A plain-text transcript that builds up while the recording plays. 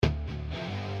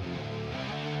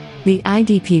The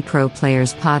IDP Pro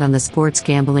Players Pod on the Sports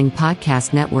Gambling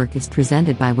Podcast Network is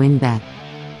presented by WynnBET.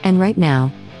 And right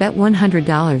now, bet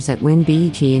 $100 at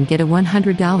WynnBET and get a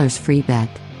 $100 free bet.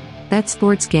 That's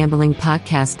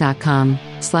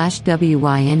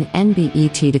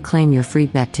sportsgamblingpodcast.com/WYNNBET to claim your free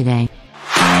bet today.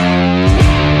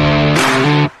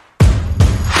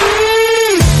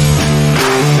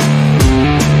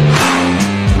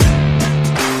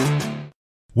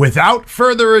 Without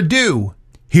further ado,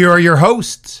 here are your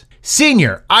hosts,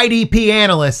 senior IDP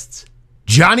analysts,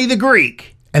 Johnny the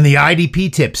Greek and the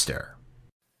IDP Tipster.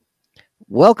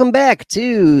 Welcome back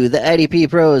to the IDP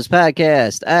Pros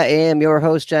podcast. I am your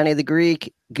host, Johnny the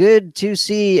Greek. Good to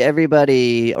see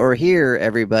everybody, or hear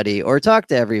everybody, or talk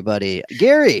to everybody.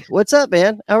 Gary, what's up,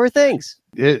 man? How are things?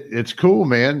 It's cool,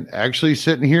 man. Actually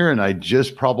sitting here, and I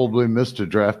just probably missed a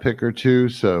draft pick or two,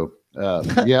 so...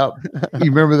 yeah, you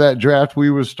remember that draft we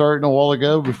were starting a while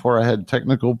ago before I had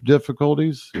technical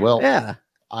difficulties? Well, yeah,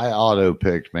 I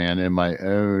auto-picked, man, in my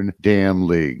own damn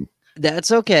league.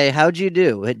 That's okay. How'd you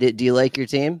do? Do you like your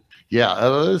team? Yeah,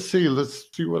 let's see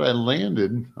what I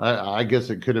landed. I guess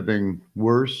it could have been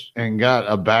worse, and got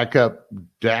a backup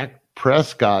Dak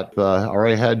Prescott. I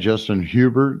already had Justin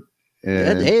Herbert.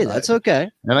 And hey, that's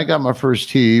okay. And I got my first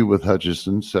tee with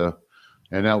Hutchinson,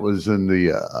 and that was in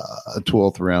the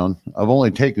 12th round. I've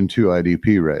only taken 2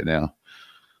 IDP right now.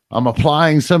 I'm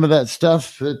applying some of that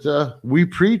stuff that we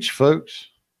preach, folks.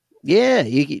 Yeah,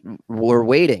 we're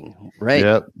waiting, right?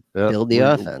 Yep. Build the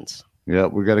offense. Yeah,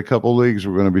 we got a couple leagues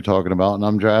we're going to be talking about, and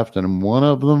I'm drafting one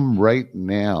of them right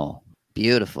now.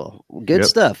 Beautiful. Good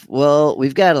stuff. Well,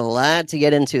 we've got a lot to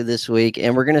get into this week,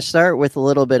 and we're going to start with a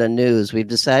little bit of news. We've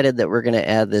decided that we're going to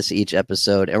add this each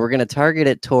episode, and we're going to target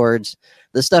it towards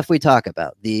the stuff we talk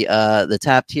about, the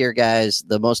top tier guys,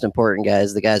 the most important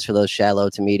guys, the guys for those shallow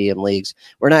to medium leagues.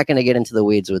 We're not going to get into the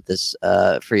weeds with this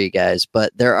for you guys,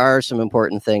 but there are some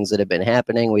important things that have been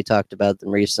happening. We talked about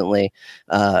them recently.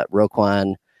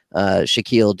 Roquan,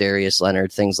 Shaquille, Darius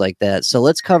Leonard, things like that. So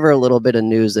let's cover a little bit of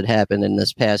news that happened in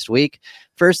this past week.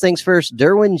 First things first,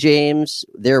 Derwin James,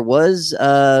 there was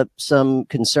some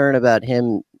concern about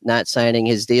him not signing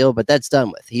his deal, but that's done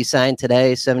with. He signed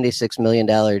today, $76 million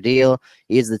deal.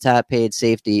 He's the top paid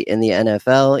safety in the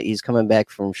NFL. He's coming back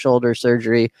from shoulder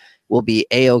surgery. Will be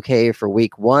A-okay for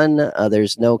week 1.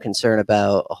 There's no concern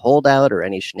about a holdout or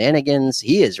any shenanigans.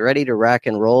 He is ready to rock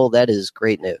and roll. That is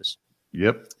great news.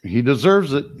 Yep, he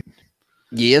deserves it.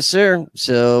 Yes, sir.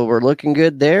 So we're looking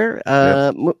good there.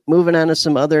 Moving on to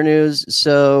some other news.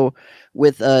 So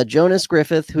with Jonas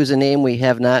Griffith, who's a name we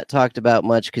have not talked about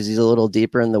much because he's a little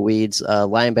deeper in the weeds,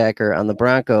 linebacker on the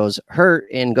Broncos, hurt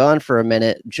and gone for a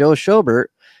minute. Joe Schobert,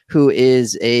 who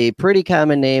is a pretty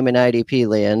common name in IDP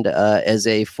land as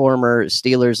a former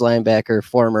Steelers linebacker,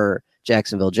 former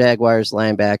Jacksonville Jaguars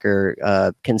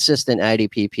linebacker, consistent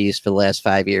IDP piece for the last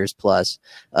 5 years plus,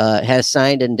 has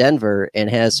signed in Denver and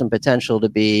has some potential to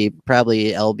be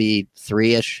probably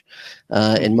LB3-ish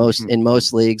in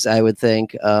most leagues, I would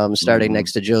think, starting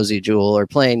next to Josie Jewell or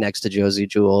playing next to Josie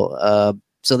Jewell.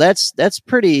 So that's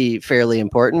pretty fairly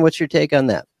important. What's your take on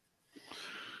that?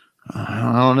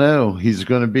 I don't know. He's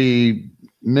going to be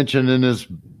mentioned in his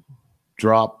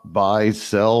drop, buy,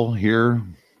 sell here.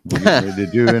 We're ready to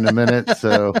do in a minute.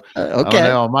 So okay. I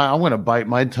don't know. I'm going to bite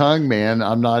my tongue, man.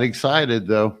 I'm not excited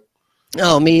though.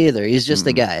 Oh, me either. He's just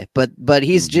a guy, but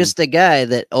he's just a guy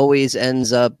that always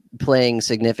ends up playing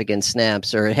significant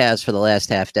snaps, or has for the last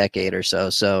half decade or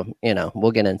so. So,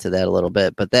 we'll get into that a little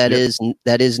bit, but that is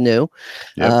new.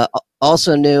 Yep.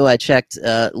 Also new, I checked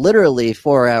literally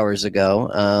 4 hours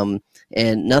ago,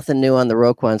 and nothing new on the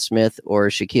Roquan Smith or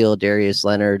Shaquille Darius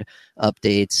Leonard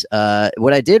updates.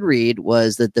 What I did read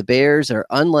was that the Bears are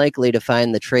unlikely to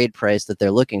find the trade price that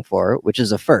they're looking for, which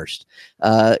is a first.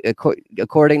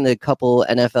 According to a couple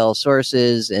NFL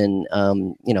sources and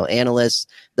analysts,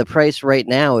 the price right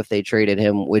now, if they traded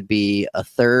him, would be a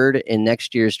third in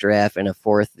next year's draft and a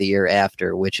fourth the year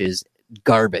after, which is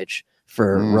garbage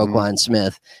for Roquan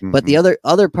Smith. But the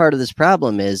other part of this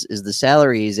problem is the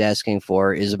salary he's asking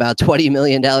for is about $20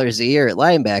 million a year at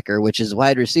linebacker, which is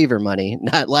wide receiver money,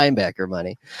 not linebacker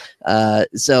money.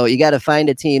 So you got to find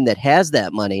a team that has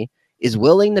that money, is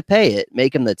willing to pay it,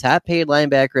 make him the top paid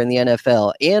linebacker in the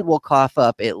NFL, and will cough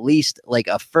up at least like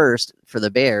a first for the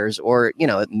Bears, or,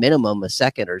 at minimum a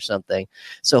second or something.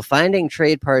 So finding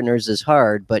trade partners is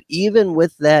hard, but even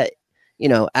with that,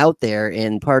 out there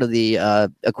in part of the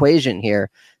equation here,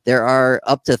 there are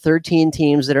up to 13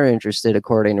 teams that are interested,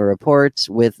 according to reports,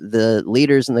 with the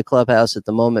leaders in the clubhouse at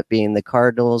the moment being the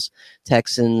Cardinals,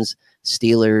 Texans,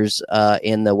 Steelers,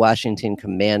 and the Washington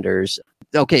Commanders.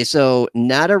 Okay, so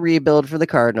not a rebuild for the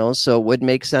Cardinals, so it would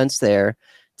make sense there.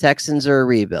 Texans are a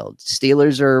rebuild.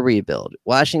 Steelers are a rebuild.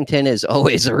 Washington is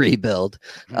always a rebuild.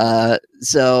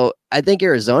 So I think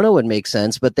Arizona would make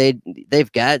sense, but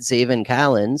they've got Zaven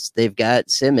Collins, they've got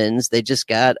Simmons, they just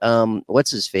got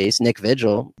what's his face, Nick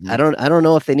Vigil. I don't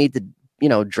know if they need to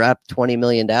drop $20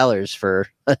 million for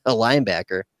a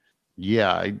linebacker.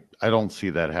 Yeah, I don't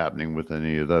see that happening with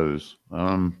any of those.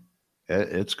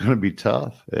 It's going to be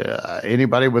tough.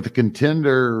 Anybody with a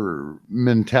contender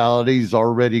mentality's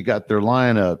already got their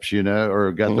lineups,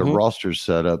 or got their rosters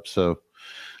set up. So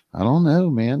I don't know,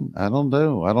 man. I don't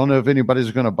know. I don't know if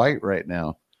anybody's going to bite right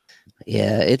now.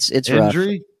 Yeah, it's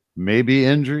injury, rough. Maybe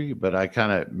injury, but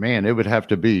it would have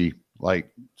to be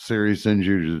like serious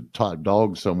injury to top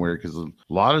dog somewhere, because a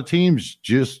lot of teams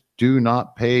just do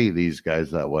not pay these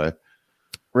guys that way.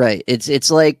 Right.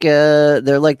 It's like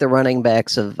they're like the running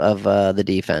backs of the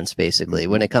defense, basically,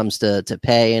 when it comes to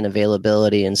pay and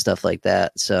availability and stuff like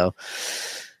that. So,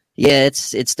 yeah,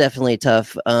 it's definitely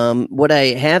tough. What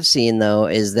I have seen, though,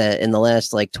 is that in the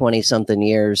last 20 something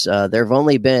years, there have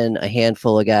only been a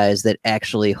handful of guys that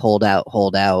actually hold out,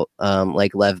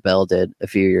 like Lev Bell did a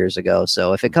few years ago.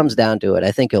 So if it comes down to it,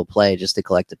 I think he'll play just to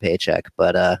collect a paycheck.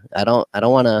 But I don't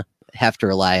want to have to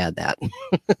rely on that.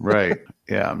 Right.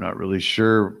 Yeah, I'm not really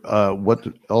sure what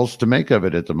else to make of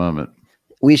it at the moment.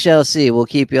 We shall see. We'll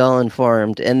keep you all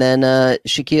informed. And then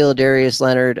Shaquille Darius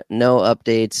Leonard, no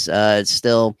updates. It's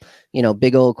still,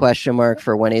 big old question mark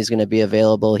for when he's going to be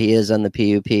available. He is on the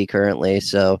PUP currently,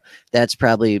 so that's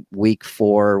probably week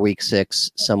 4, week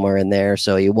 6, somewhere in there.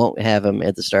 So you won't have him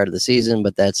at the start of the season,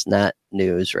 but that's not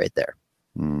news right there.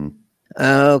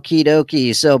 Okie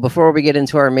dokie. So before we get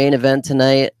into our main event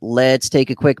tonight, let's take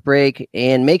a quick break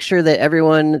and make sure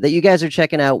that you guys are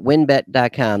checking out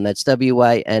winbet.com. That's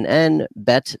WYNN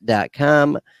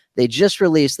bet.com. They just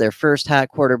released their first hot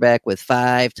quarterback with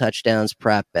 5 touchdowns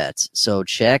prop bets. So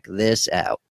check this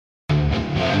out.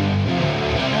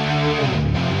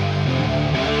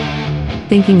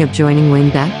 Thinking of joining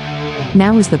WinBet?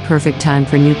 Now is the perfect time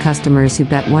for new customers who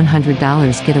bet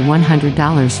 $100 get a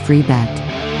 $100 free bet.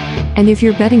 And if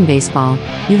you're betting baseball,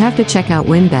 you have to check out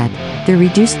WinBet. Their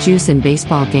reduced juice in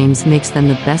baseball games makes them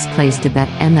the best place to bet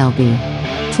MLB.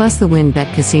 Plus, the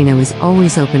WinBet Casino is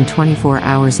always open 24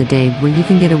 hours a day, where you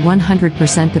can get a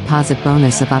 100% deposit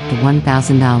bonus of up to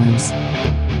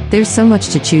 $1,000. There's so much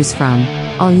to choose from.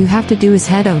 All you have to do is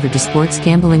head over to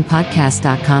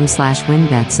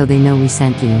sportsgamblingpodcast.com/winbet so they know we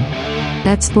sent you.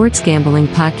 That's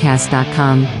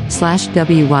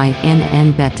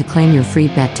sportsgamblingpodcast.com/WYNN bet to claim your free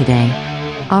bet today.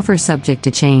 Offer subject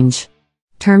to change.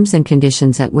 Terms and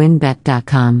conditions at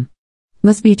winbet.com.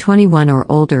 Must be 21 or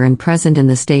older and present in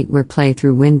the state where play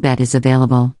through WinBet is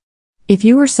available. If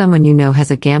you or someone you know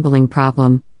has a gambling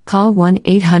problem, call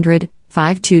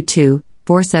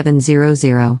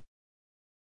 1-800-522-4700.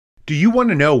 Do you want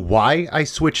to know why I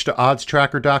switched to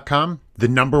oddstracker.com, the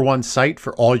 #1 site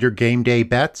for all your game day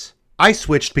bets? I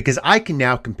switched because I can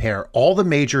now compare all the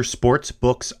major sports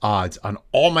books odds on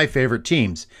all my favorite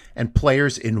teams and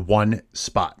players in one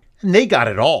spot. And they got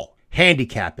it all.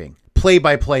 Handicapping,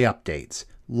 play-by-play updates,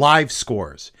 live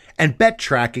scores, and bet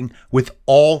tracking with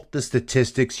all the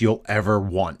statistics you'll ever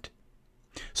want.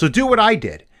 So do what I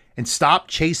did and stop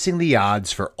chasing the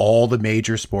odds for all the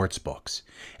major sports books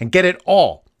and get it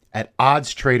all at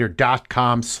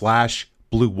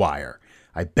oddstrader.com/Blue Wire.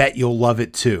 I bet you'll love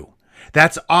it too.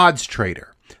 That's OddsTrader,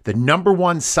 the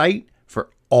 #1 site for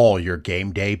all your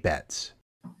game day bets.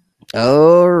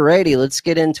 Alrighty, let's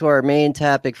get into our main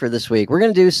topic for this week. We're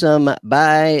going to do some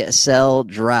buy, sell,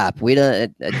 drop. We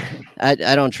don't. I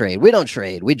don't trade. We don't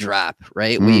trade. We drop.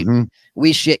 Right.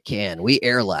 We shit can. We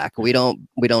airlock. We don't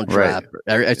drop. Right.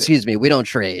 Or, excuse me. We don't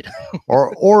trade.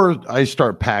 or I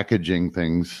start packaging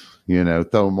things. Throw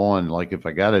them on. Like if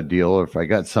I got a deal or if I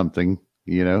got something.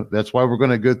 That's why we're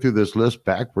going to go through this list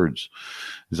backwards.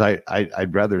 Is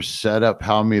I'd rather set up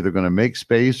how I'm either going to make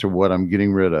space or what I'm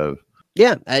getting rid of.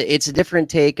 Yeah, it's a different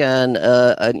take on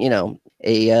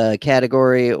a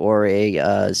category or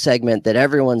a segment that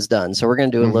everyone's done. So we're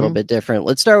going to do a little bit different.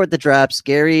 Let's start with the drops.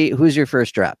 Gary, who's your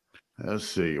first drop? Let's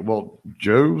see. Well,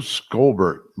 Joe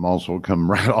Skolbert might as well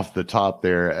come right off the top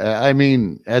there. I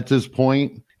mean, at this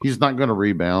point, he's not going to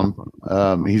rebound.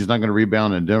 He's not going to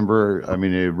rebound in Denver. I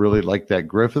mean, they really like that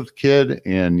Griffith kid,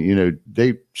 and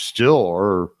they still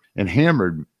are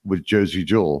enamored with Josie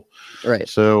Jewell. Right.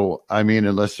 So, I mean,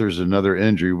 unless there's another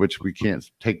injury, which we can't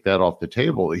take that off the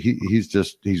table,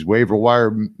 he's waiver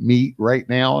wire meat right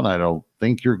now, and I don't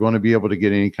think you're going to be able to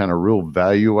get any kind of real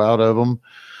value out of him.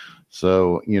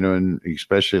 So, and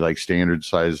especially like standard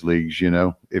size leagues,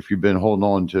 if you've been holding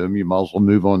on to him, you might as well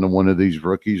move on to one of these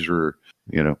rookies or,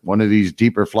 one of these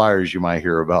deeper flyers you might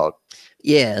hear about.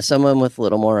 Yeah, someone with a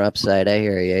little more upside. I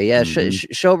hear you. Yeah,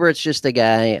 Schobert's just a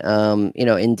guy.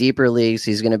 In deeper leagues,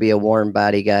 he's going to be a warm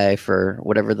body guy for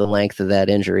whatever the length of that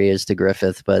injury is to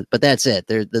Griffith. But that's it.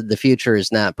 The future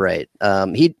is not bright. How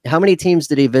many teams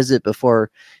did he visit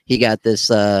before he got this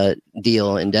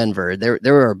deal in Denver? There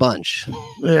were a bunch.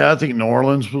 Yeah, I think New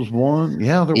Orleans was one.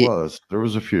 Yeah, there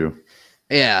was a few.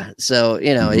 Yeah, so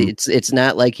it's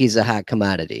not like he's a hot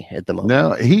commodity at the moment.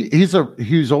 No,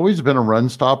 he's always been a run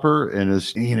stopper, and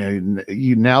is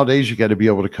nowadays you got to be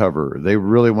able to cover. They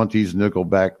really want these nickel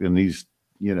back and these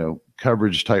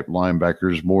coverage type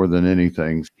linebackers more than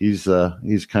anything. He's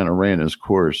kind of ran his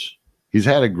course. He's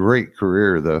had a great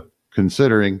career though,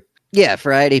 considering. Yeah,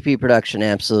 for IDP production,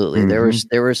 absolutely.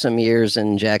 There were some years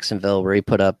in Jacksonville where he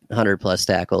put up 100+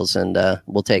 tackles, and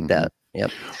we'll take that.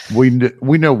 Yep. We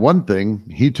know one thing.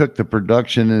 He took the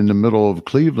production in the middle of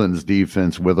Cleveland's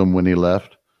defense with him when he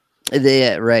left.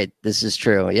 Yeah, right. This is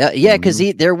true. Yeah, because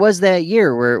there was that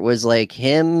year where it was like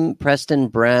him, Preston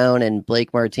Brown, and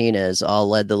Blake Martinez all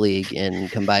led the league in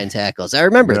combined tackles. I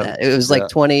remember that. It was like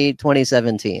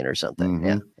 2017 or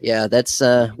something. Yeah, that's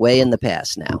way in the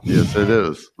past now. Yes, it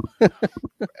is.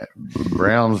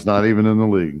 Brown's not even in the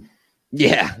league.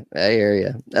 Yeah, I hear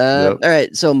you. All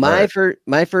right, so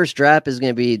my first drop is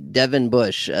going to be Devin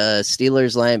Bush,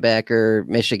 Steelers linebacker,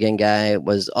 Michigan guy,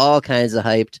 was all kinds of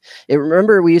hyped.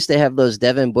 Remember we used to have those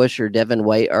Devin Bush or Devin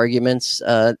White arguments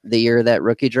the year of that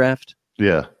rookie draft?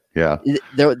 Yeah.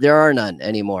 There are none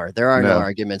anymore. There are no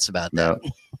arguments about that.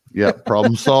 No. Yeah,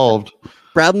 problem solved.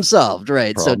 Problem solved,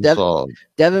 right? Solved.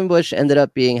 Devin Bush ended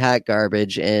up being hot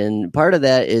garbage, and part of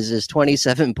that is his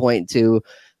 27.2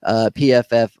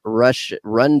 PFF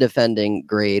run defending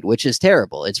grade, which is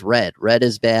terrible. It's red. Red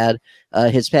is bad.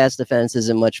 His pass defense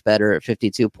isn't much better at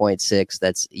 52.6.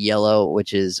 That's yellow,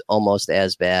 which is almost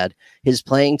as bad. His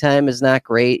playing time is not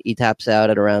great. He tops out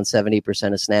at around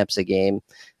 70% of snaps a game.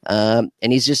 And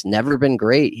he's just never been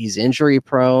great. He's injury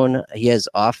prone. He has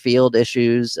off-field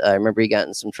issues. I remember he got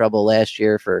in some trouble last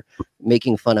year for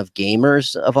making fun of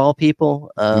gamers of all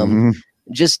people.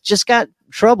 Just got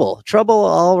trouble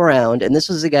all around. And this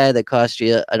was a guy that cost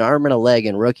you an arm and a leg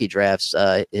in rookie drafts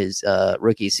his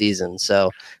rookie season.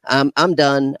 So I'm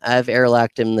done. I've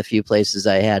airlocked him in the few places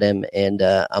I had him, and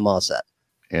I'm all set.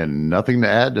 And nothing to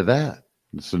add to that.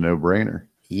 It's a no-brainer.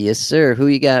 Yes, sir. Who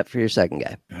you got for your second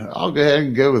guy? I'll go ahead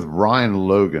and go with Ryan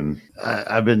Logan.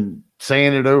 I've been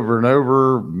saying it over and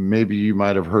over. Maybe you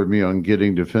might have heard me on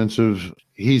Getting Defensive.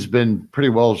 He's been pretty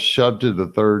well shoved to the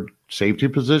third safety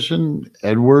position.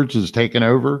 Edwards has taken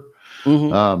over.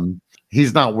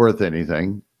 He's not worth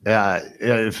anything.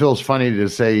 It feels funny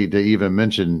to even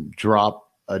mention drop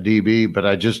a DB, but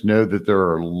I just know that there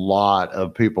are a lot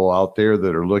of people out there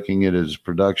that are looking at his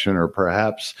production, or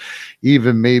perhaps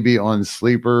even maybe on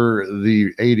Sleeper,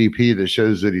 the ADP that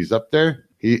shows that he's up there.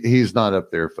 He's not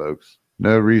up there, folks.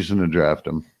 No reason to draft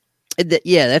him.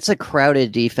 Yeah, that's a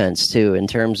crowded defense too, in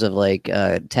terms of like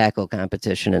tackle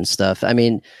competition and stuff. I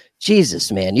mean,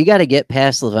 Jesus, man, you got to get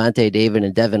past Levante David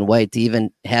and Devin White to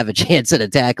even have a chance at a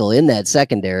tackle in that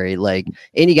secondary. And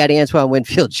you got Antoine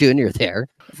Winfield Jr. there.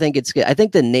 I think it's good. I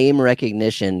think the name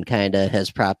recognition kind of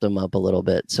has propped him up a little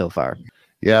bit so far.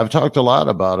 Yeah, I've talked a lot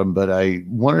about him, but I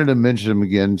wanted to mention him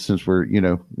again since we're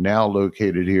now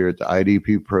located here at the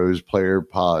IDP Pros Player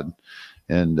Pod.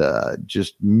 And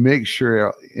just make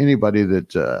sure anybody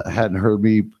that hadn't heard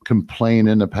me complain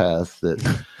in the past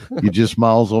that you just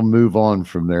might as well move on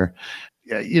from there.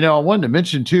 I wanted to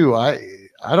mention too, I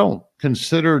don't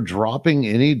consider dropping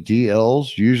any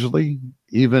DLs usually,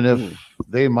 even if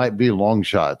they might be long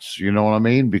shots. You know what I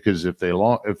mean? Because if they're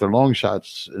long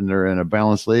shots and they're in a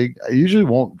balanced league, I usually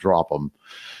won't drop them.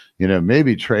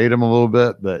 Maybe trade them a little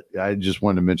bit, but I just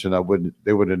wanted to mention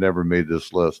they would have never made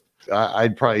this list.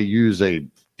 I'd probably use a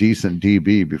decent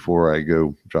DB before I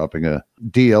go dropping a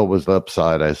DL with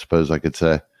upside, I suppose I could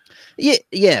say.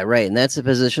 Yeah, right. And that's a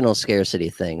positional scarcity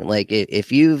thing. Like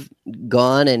if you've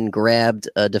gone and grabbed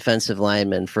a defensive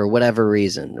lineman for whatever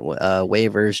reason,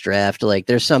 waivers, draft, like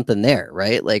there's something there,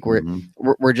 right? Like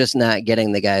we're just not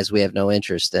getting the guys we have no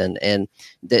interest in. And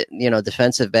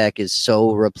defensive back is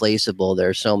so replaceable.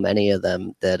 There's so many of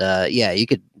them that you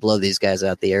could blow these guys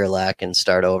out the airlock and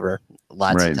start over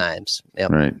lots of times. Yep.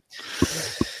 Right.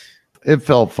 It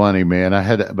felt funny, man. I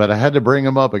had to bring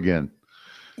him up again.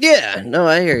 Yeah, no,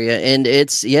 I hear you. And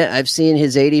I've seen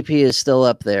his ADP is still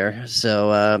up there.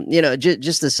 So,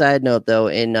 just a side note though,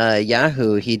 in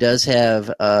Yahoo, he does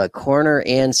have corner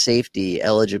and safety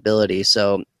eligibility.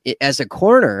 So as a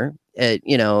corner,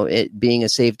 it being a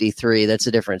safety 3, that's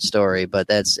a different story, but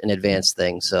that's an advanced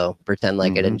thing. So pretend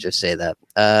like I didn't just say that.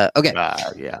 Okay.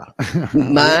 Yeah.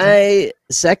 My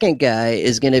second guy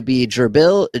is going to be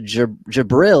Jabril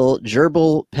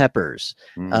Gerbil Peppers,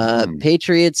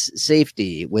 Patriots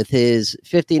safety, with his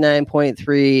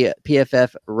 59.3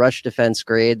 PFF rush defense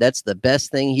grade. That's the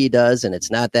best thing he does, and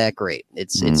it's not that great.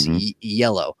 It's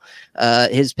yellow.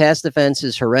 His pass defense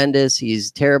is horrendous. He's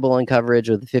terrible in coverage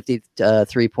with a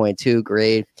 53.2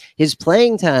 grade. His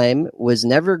playing time was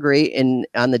never great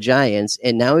on the Giants,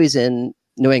 and now he's in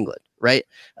New England. Right.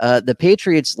 The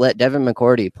Patriots let Devin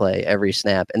McCourty play every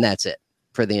snap, and that's it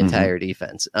for the entire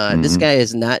defense. This guy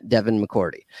is not Devin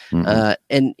McCourty.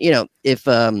 And, if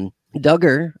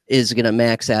Duggar is going to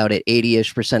max out at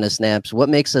 80-ish% of snaps, what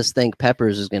makes us think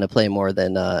Peppers is going to play more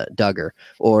than Duggar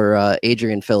or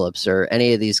Adrian Phillips or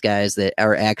any of these guys that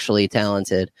are actually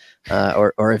talented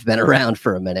or have been around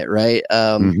for a minute, right?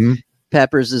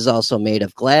 Peppers is also made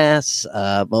of glass.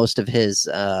 Most of his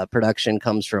production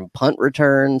comes from punt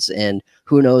returns, and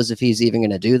who knows if he's even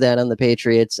going to do that on the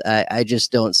Patriots. I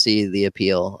just don't see the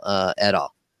appeal at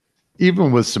all.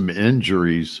 Even with some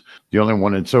injuries, the only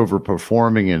one that's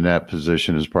overperforming in that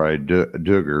position is probably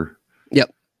Duggar.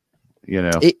 Yep.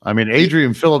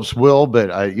 Adrian Phillips will, but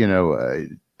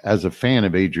as a fan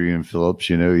of Adrian Phillips,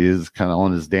 he is kind of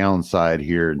on his downside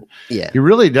here. Yeah. He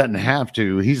really doesn't have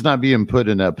to. He's not being put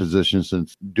in that position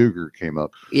since Duggar came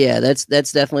up. Yeah, that's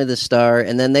definitely the star.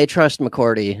 And then they trust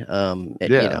McCourty,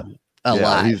 a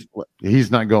lot. He's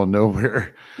not going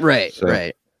nowhere. Right, so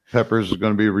right. Peppers is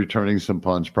going to be returning some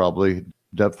punts, probably.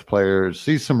 Depth player,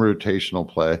 see some rotational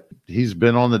play. He's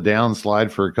been on the downslide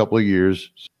for a couple of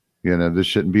years. This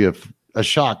shouldn't be a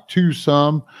shock to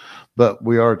some. But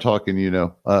we are talking,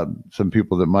 some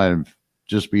people that might have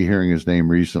just be hearing his name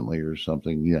recently or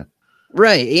something. Yeah.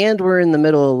 Right. And we're in the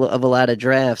middle of a lot of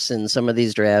drafts, and some of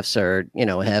these drafts are,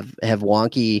 have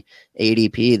wonky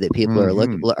ADP that people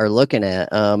are looking at.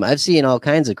 I've seen all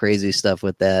kinds of crazy stuff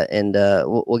with that, and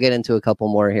we'll get into a couple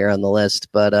more here on the list.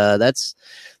 But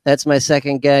that's my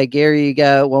second guy. Gary, you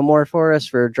got one more for us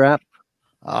for a drop?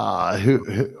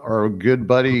 Who our good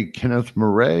buddy Kenneth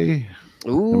Murray.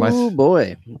 Ooh,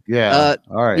 boy. Yeah.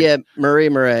 All right. Yeah. Murray,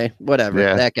 whatever.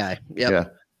 Yeah. That guy. Yep. Yeah.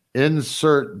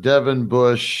 Insert Devin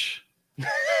Bush.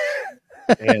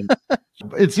 And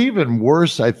it's even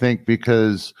worse, I think,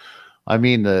 because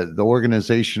the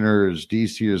organization or his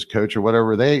DC, his coach or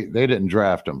whatever, they didn't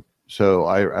draft him. So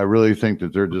I really think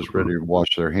that they're just ready to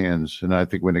wash their hands. And I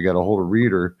think when they got a hold of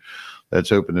Reader,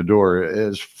 that's opened the door.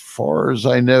 As far as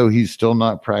I know, he's still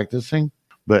not practicing.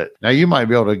 But now you might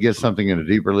be able to get something in a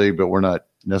deeper league, but we're not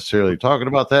necessarily talking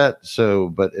about that. So,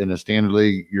 but in a standard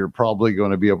league, you're probably going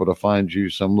to be able to find you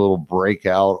some little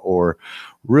breakout or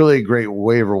really great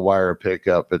waiver wire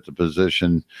pickup at the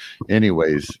position.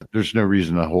 Anyways, there's no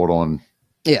reason to hold on.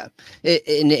 Yeah.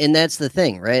 And that's the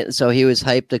thing, right? So he was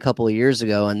hyped a couple of years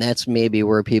ago, and that's maybe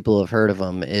where people have heard of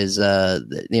him is,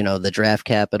 the draft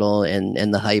capital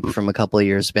and the hype from a couple of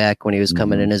years back when he was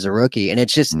coming in as a rookie. And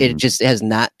it's just, it just has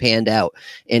not panned out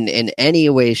in any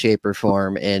way, shape, or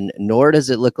form. And nor does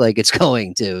it look like it's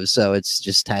going to. So it's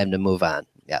just time to move on.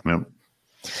 Yeah. Yep.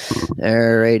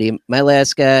 All righty. My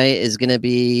last guy is going to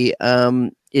be,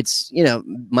 it's,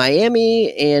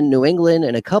 Miami and New England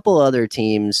and a couple other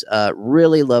teams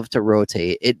really love to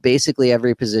rotate it, basically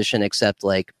every position except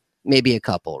like maybe a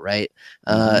couple, right?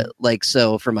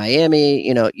 So for Miami,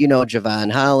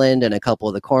 Javon Holland and a couple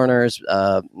of the corners,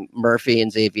 Murphy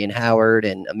and Xavier Howard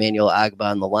and Emmanuel Agba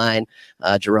on the line,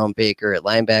 Jerome Baker at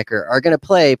linebacker are going to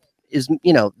play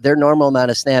their normal amount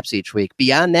of snaps each week.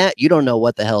 Beyond that, you don't know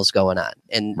what the hell's going on.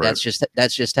 And right.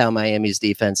 that's just how Miami's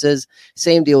defense is.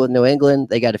 Same deal with New England.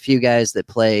 They got a few guys that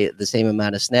play the same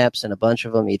amount of snaps and a bunch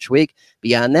of them each week.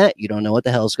 Beyond that, you don't know what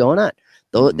the hell's going on.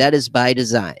 Though that is by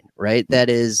design, right? That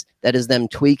is them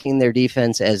tweaking their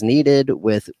defense as needed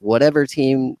with whatever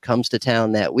team comes to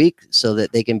town that week so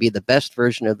that they can be the best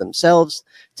version of themselves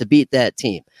to beat that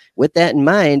team. With that in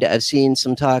mind, I've seen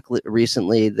some talk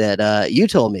recently that you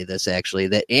told me this actually,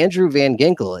 that Andrew Van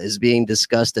Ginkel is being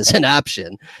discussed as an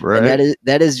option. Right. And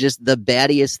that is just the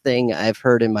battiest thing I've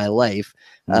heard in my life.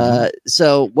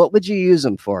 So what would you use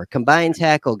him for? Combined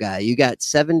tackle guy. You got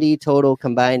 70 total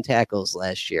combined tackles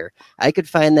last year. I could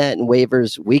find that in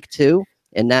waivers week 2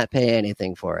 and not pay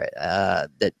anything for it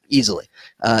that easily.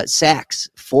 Sacks,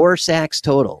 4 sacks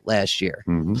total last year.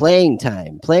 Playing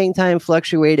time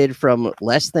fluctuated from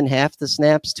less than half the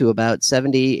snaps to about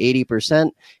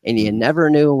 70-80%, and you never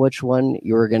knew which one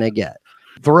you were going to get.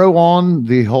 Throw on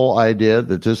the whole idea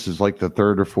that this is like the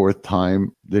 3rd or 4th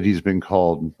time that he's been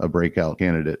called a breakout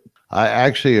candidate. I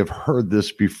actually have heard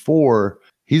this before.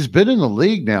 He's been in the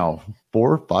league now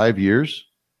 4 or 5 years.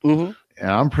 Mm-hmm. And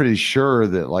I'm pretty sure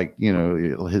that, like,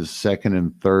 his second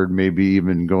and third, maybe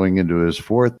even going into his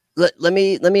fourth. Let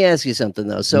me ask you something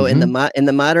though. So in the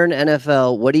modern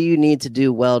NFL, what do you need to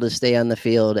do well to stay on the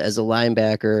field as a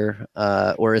linebacker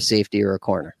or a safety or a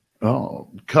corner? Oh,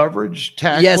 coverage,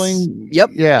 tackling. Yes.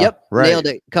 Yep. Right. Nailed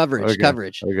it.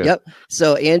 Coverage. Okay. Yep.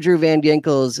 So Andrew Van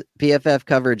Ginkel's PFF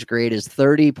coverage grade is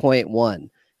 30.1,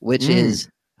 which is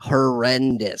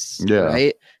horrendous. Yeah.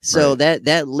 Right. So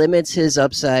that limits his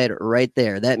upside right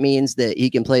there. That means that he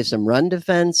can play some run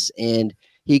defense and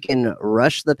he can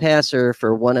rush the passer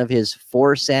for one of his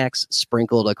 4 sacks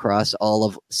sprinkled across all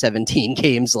of 17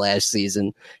 games last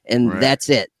season. And that's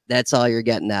it. That's all you're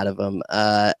getting out of him.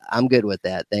 I'm good with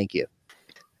that. Thank you.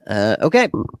 Okay.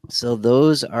 So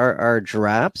those are our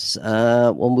drops.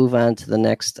 We'll move on to the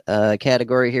next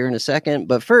category here in a second.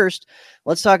 But first,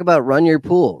 let's talk about Run Your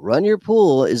Pool. Run Your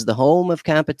Pool is the home of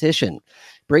competition,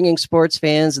 bringing sports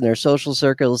fans and their social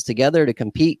circles together to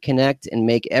compete, connect, and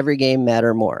make every game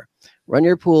matter more. Run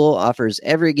Your Pool offers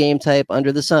every game type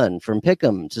under the sun, from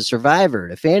Pick'em to Survivor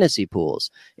to fantasy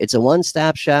pools. It's a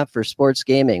one-stop shop for sports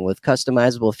gaming with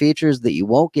customizable features that you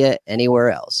won't get anywhere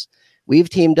else. We've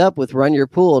teamed up with Run Your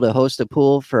Pool to host a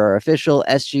pool for our official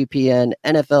SGPN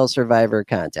NFL Survivor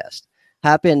contest.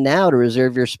 Hop in now to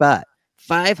reserve your spot.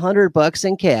 $500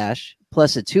 in cash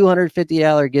plus a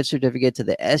 $250 gift certificate to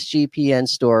the SGPN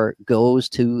store goes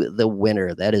to the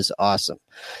winner. That is awesome.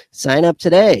 Sign up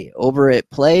today over at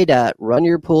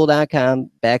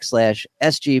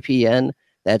play.runyourpool.com/SGPN.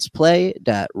 That's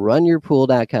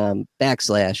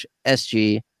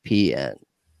play.runyourpool.com/SGPN.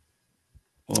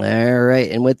 All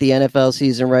right. And with the NFL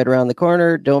season right around the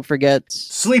corner, don't forget...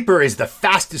 Sleeper is the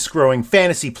fastest growing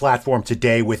fantasy platform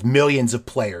today with millions of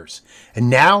players. And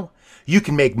now you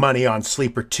can make money on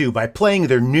Sleeper too by playing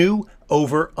their new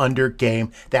over-under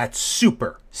game that's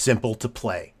super simple to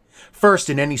play. First,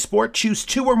 in any sport, choose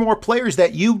 2 or more players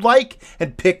that you like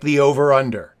and pick the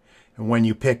over-under. And when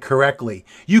you pick correctly,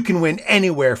 you can win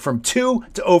anywhere from 2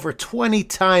 to over 20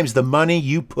 times the money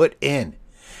you put in.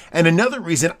 And another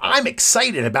reason I'm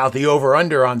excited about the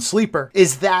over-under on Sleeper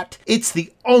is that it's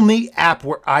the only app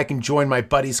where I can join my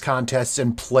buddies' contests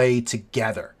and play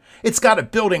together. It's got a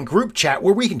built-in group chat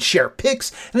where we can share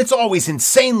picks, and it's always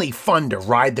insanely fun to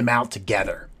ride them out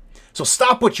together. So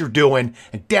stop what you're doing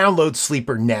and download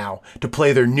Sleeper now to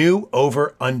play their new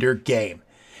over-under game.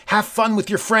 Have fun with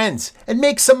your friends and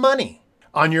make some money.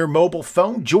 On your mobile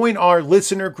phone, join our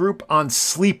listener group on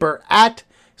Sleeper at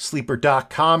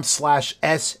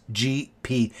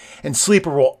sleeper.com/SGP, and Sleeper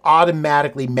will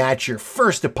automatically match your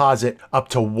first deposit up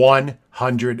to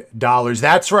 $100.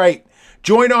 That's right.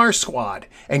 Join our squad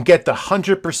and get the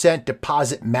 100%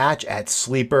 deposit match at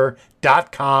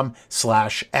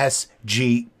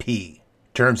sleeper.com/SGP.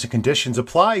 Terms and conditions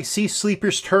apply. See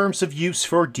Sleeper's terms of use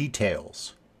for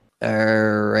details. All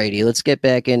righty, let's get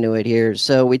back into it here.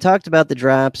 So we talked about the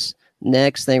drops.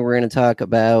 Next thing we're going to talk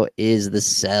about is the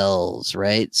sells,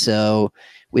 right? So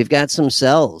we've got some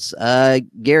sells.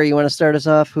 Gary, you want to start us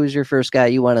off? Who's your first guy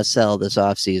you want to sell this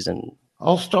offseason?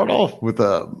 I'll start off with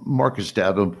Marcus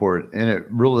Davenport. And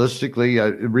realistically,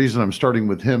 the reason I'm starting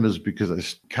with him is because I'm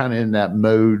kind of in that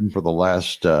mode for the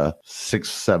last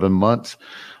 6-7 months.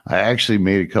 I actually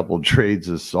made a couple of trades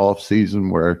this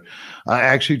offseason where I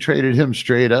actually traded him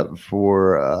straight up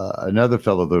for another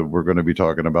fellow that we're going to be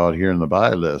talking about here in the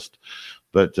buy list.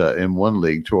 But in one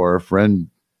league, to our friend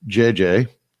JJ,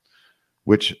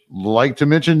 which, like to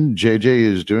mention, JJ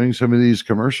is doing some of these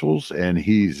commercials and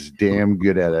he's damn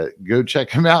good at it. Go check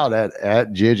him out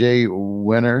at JJ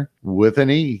Winner with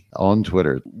an E on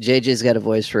Twitter. JJ's got a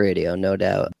voice for radio, no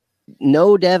doubt.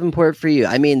 No Davenport for you.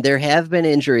 I mean, there have been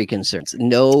injury concerns,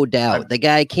 no doubt. The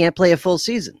guy can't play a full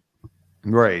season.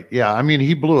 Right. Yeah. I mean,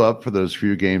 he blew up for those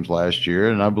few games last year,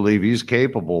 and I believe he's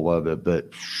capable of it, but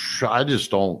I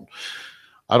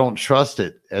don't trust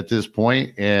it at this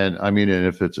point. And I mean, and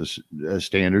if it's a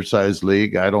standard size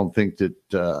league, I don't think that,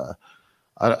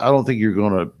 I don't think you're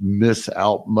going to miss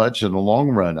out much in the long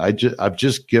run. I've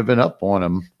just given up on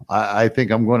him. I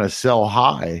think I'm going to sell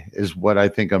high is what I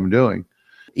think I'm doing.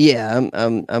 Yeah,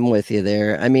 I'm with you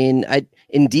there. I mean,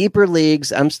 in deeper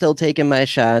leagues, I'm still taking my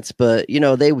shots, but you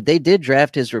know, they did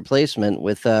draft his replacement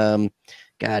with God,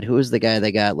 who was the guy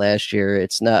they got last year?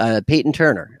 It's not Peyton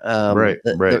Turner,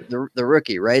 the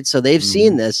rookie, right? So they've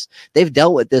seen this, they've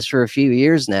dealt with this for a few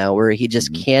years now, where he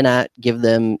just cannot give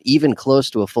them even close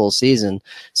to a full season.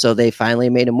 So they finally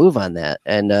made a move on that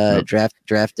and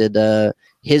drafted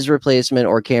his replacement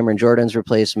or Cameron Jordan's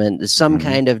replacement, some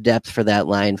kind of depth for that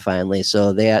line finally.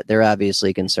 So they're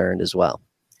obviously concerned as well.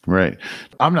 Right.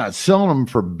 I'm not selling them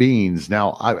for beans.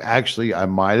 Now, I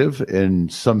might have, in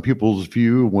some people's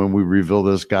view, when we reveal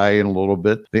this guy in a little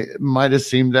bit, it might have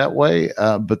seemed that way.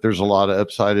 But there's a lot of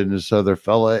upside in this other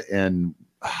fella. And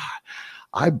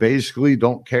I basically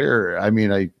don't care. I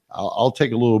mean, I'll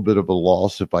take a little bit of a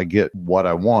loss if I get what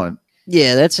I want.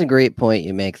 Yeah, that's a great point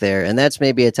you make there. And that's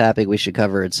maybe a topic we should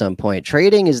cover at some point.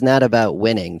 Trading is not about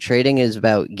winning. Trading is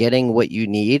about getting what you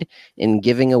need and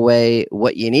giving away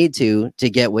what you need to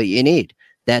get what you need.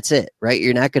 That's it, right?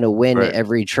 You're not going to win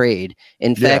every trade.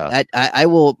 In fact, I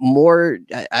will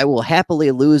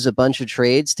happily lose a bunch of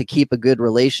trades to keep a good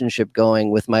relationship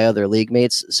going with my other league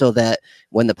mates, so that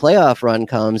when the playoff run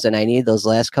comes and I need those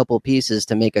last couple pieces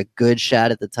to make a good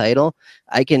shot at the title,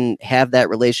 I can have that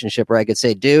relationship where I could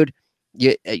say, dude,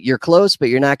 you're close, but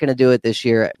you're not going to do it this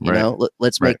year. You know,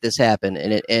 let's make this happen.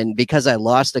 And because I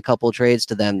lost a couple trades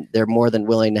to them, they're more than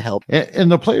willing to help. And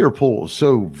the player pool is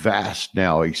so vast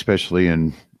now, especially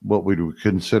in what we would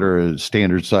consider a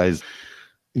standard size.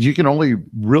 You can only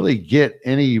really get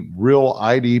any real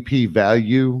IDP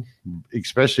value,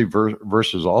 especially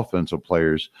versus offensive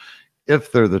players,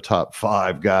 if they're the top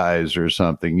 5 guys or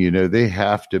something. You know, they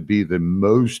have to be the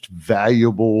most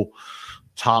valuable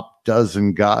top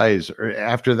dozen guys.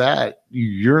 After that,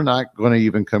 you're not going to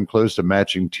even come close to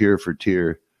matching tier for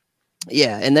tier.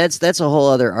 Yeah, and that's a whole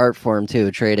other art form too,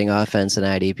 trading offense and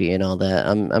IDP and all that.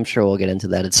 I'm sure we'll get into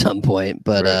that at some point,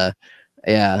 but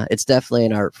yeah, it's definitely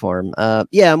an art form.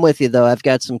 Yeah, I'm with you though. I've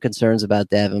got some concerns about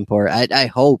Davenport. I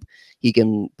hope he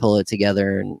can pull it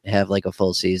together and have like a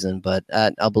full season, but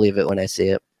I'll believe it when I see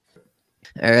it.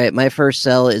 All right, my first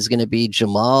sell is going to be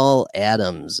Jamal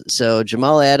Adams. So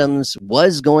Jamal Adams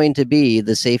was going to be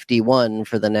the safety one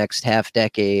for the next half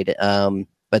decade,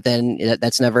 but then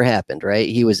that's never happened, right?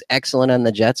 He was excellent on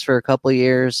the Jets for a couple of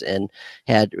years and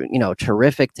had,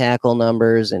 terrific tackle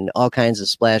numbers and all kinds of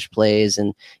splash plays.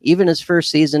 And even his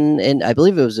first season, and I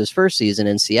believe it was his first season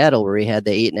in Seattle where he had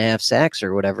the 8.5 sacks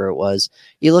or whatever it was,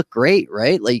 he looked great,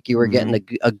 right? Like you were getting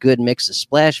a good mix of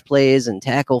splash plays and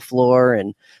tackle floor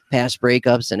and pass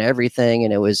breakups and everything,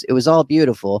 and it was all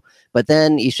beautiful. But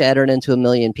then he shattered into a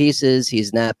million pieces.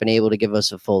 He's not been able to give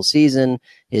us a full season.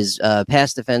 His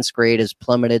pass defense grade has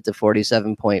plummeted to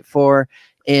 47.4.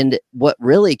 And what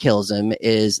really kills him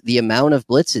is the amount of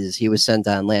blitzes he was sent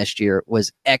on last year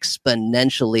was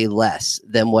exponentially less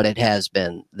than what it has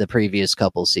been the previous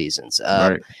couple seasons.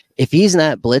 If he's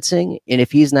not blitzing and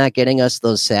if he's not getting us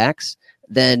those sacks,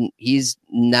 then he's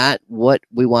not what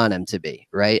we want him to be,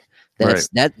 right?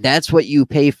 That's what you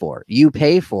pay for. You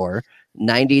pay for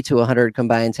 90 to 100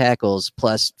 combined tackles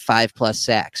plus 5+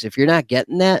 sacks. If you're not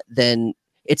getting that, then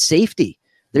it's safety.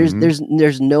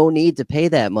 There's no need to pay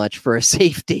that much for a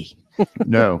safety.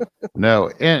 No.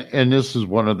 And this is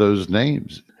one of those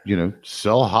names,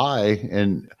 sell high.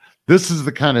 And this is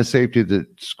the kind of safety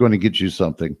that's going to get you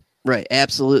something. Right.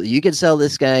 Absolutely. You could sell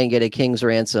this guy and get a king's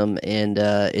ransom, and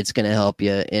it's going to help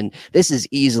you. And this is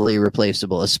easily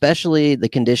replaceable, especially the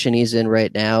condition he's in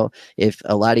right now. If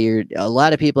a lot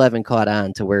of people haven't caught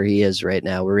on to where he is right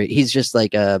now, where he's just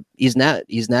like he's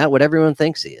not what everyone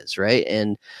thinks he is. Right.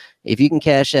 And if you can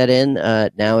cash that in,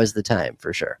 now is the time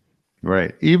for sure.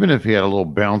 Right. Even if he had a little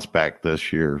bounce back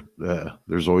this year,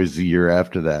 there's always the year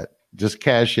after that. Just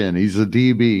cash in. He's a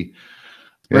DB.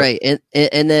 Yep. Right.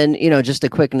 And then, just a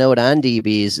quick note on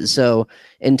DBs. So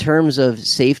in terms of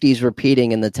safeties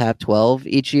repeating in the top 12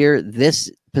 each year, this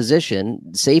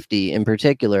position, safety in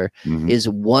particular, is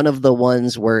one of the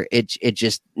ones where it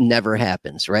just never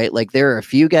happens, right? Like there are a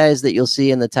few guys that you'll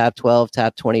see in the top 12,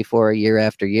 top 24 year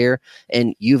after year,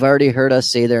 and you've already heard us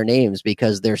say their names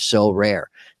because they're so rare.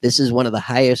 This is one of the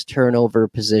highest turnover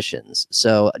positions.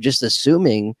 So just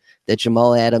assuming that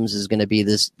Jamal Adams is going to be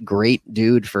this great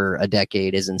dude for a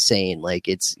decade is insane. Like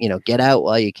it's, get out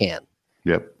while you can.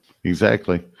 Yep,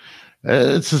 exactly.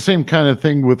 It's the same kind of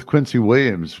thing with Quincy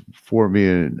Williams for me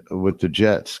and with the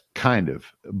Jets, kind of.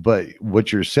 But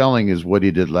what you're selling is what he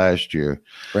did last year.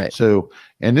 Right. So,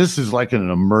 and this is like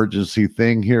an emergency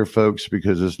thing here, folks,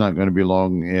 because it's not going to be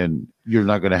long and you're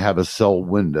not going to have a sell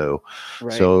window.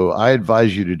 Right. So I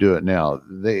advise you to do it now.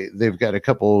 They've got a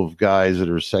couple of guys that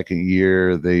are second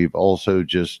year. They've also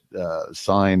just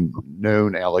signed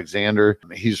Known Alexander.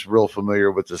 He's real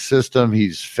familiar with the system.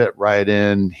 He's fit right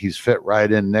in. He's fit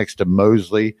right in next to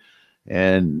Mosley,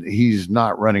 and he's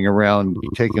not running around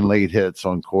taking late hits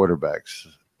on quarterbacks.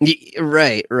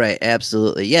 Right,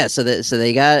 absolutely, yeah. So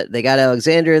they got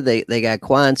Alexander, they got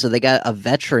Quan, so they got a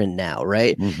veteran now,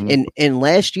 right? And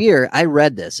last year, I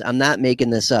read this. I'm not making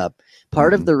this up.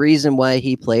 Part of the reason why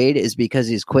he played is because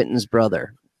he's Quentin's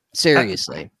brother.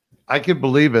 Seriously, I could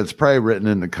believe it's probably written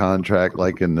in the contract,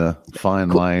 like in the fine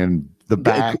line, the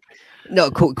back. No,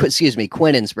 excuse me,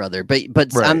 Quinnen's brother. But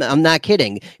Right. I'm not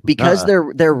kidding, because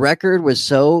their record was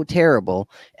so terrible.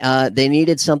 They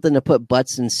needed something to put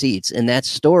butts in seats, and that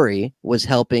story was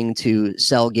helping to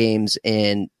sell games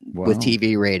and with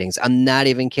TV ratings. I'm not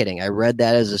even kidding. I read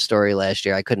that as a story last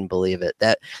year. I couldn't believe it.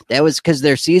 That was because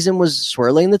their season was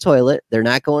swirling the toilet. They're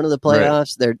not going to the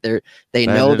playoffs. Right. They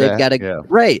know they've got to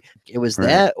right. It was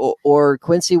that or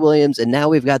Quincy Williams, and now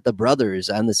we've got the brothers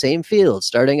on the same field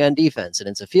starting on defense, and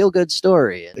it's a feel-good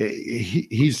story.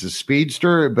 He's a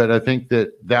speedster, but I think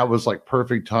that was like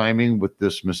perfect timing with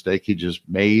this mistake he just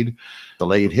made, the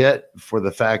late hit. For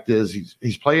the fact is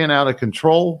he's playing out of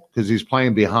control because he's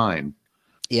playing behind.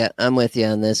 Yeah, I'm with you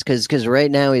on this because right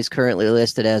now he's currently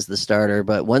listed as the starter,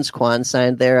 but once Quan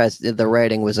signed there, the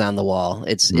writing was on the wall.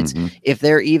 It's if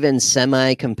they're even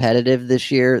semi-competitive this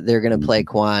year, they're going to play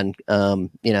Quan.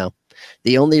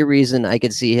 The only reason I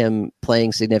could see him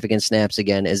playing significant snaps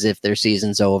again is if their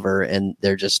season's over and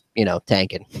they're just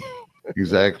tanking.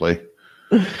 Exactly.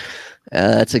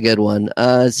 That's a good one.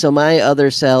 So my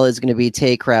other sell is going to be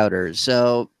Tay Crowder.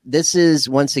 So this is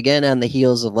once again on the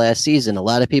heels of last season. A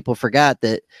lot of people forgot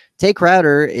that Tay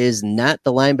Crowder is not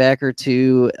the linebacker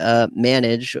to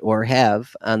manage or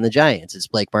have on the Giants. It's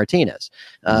Blake Martinez.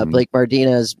 Blake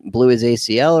Martinez blew his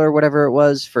ACL or whatever it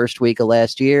was first week of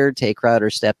last year. Tay Crowder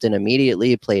stepped in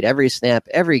immediately, played every snap,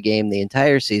 every game, the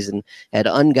entire season, had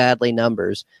ungodly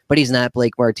numbers, but he's not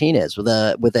Blake Martinez with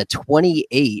a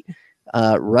 28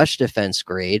 rush defense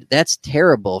grade. That's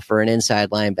terrible for an inside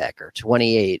linebacker.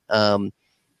 28.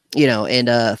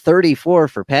 And 34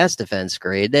 for pass defense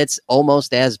grade. That's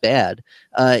almost as bad.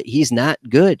 He's not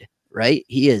good, right?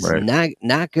 He is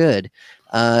not good.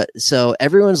 So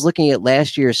everyone's looking at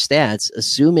last year's stats,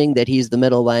 assuming that he's the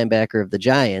middle linebacker of the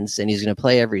Giants and he's going to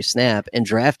play every snap and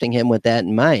drafting him with that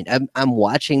in mind. I'm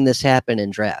watching this happen in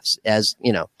drafts, as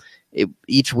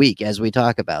each week as we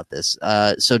talk about this.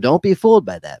 So don't be fooled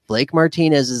by that. Blake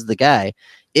Martinez is the guy.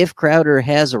 If Crowder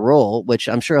has a role, which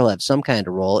I'm sure he'll have some kind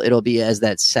of role, it'll be as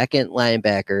that second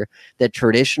linebacker that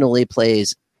traditionally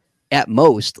plays at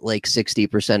most like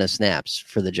 60% of snaps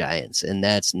for the Giants. And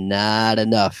that's not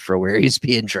enough for where he's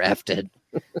being drafted.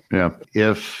 Yeah.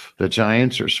 If the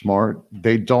Giants are smart,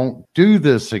 they don't do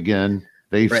this again.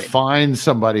 They find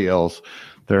somebody else.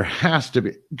 There has to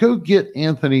be. Go get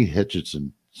Anthony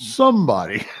Hitchison.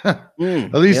 Somebody.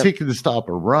 At least he can stop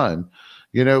a run.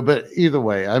 But either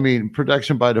way, I mean,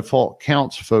 production by default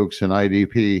counts, folks, in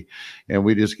IDP. And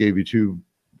we just gave you two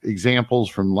examples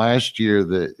from last year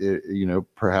that,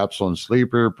 perhaps on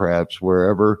Sleeper, perhaps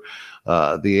wherever,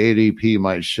 the ADP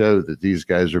might show that these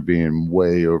guys are being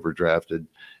way overdrafted.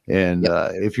 And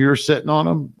if you're sitting on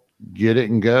them, get it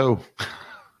and go.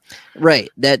 Right.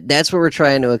 That's what we're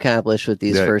trying to accomplish with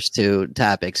these first two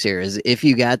topics here is if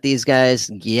you got these guys,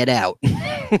 get out.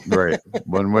 Right.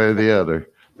 One way or the other.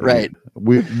 Right.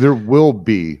 There will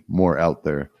be more out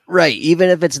there. Right. Even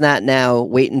if it's not now,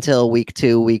 wait until week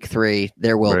 2, week 3.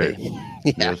 There will be.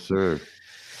 Yes, sir.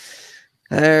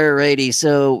 All righty.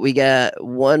 So we got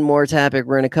one more topic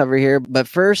we're going to cover here. But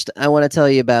first, I want to tell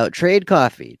you about Trade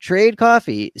Coffee. Trade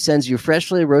Coffee sends you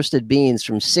freshly roasted beans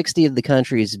from 60 of the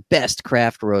country's best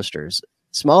craft roasters.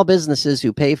 Small businesses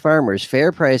who pay farmers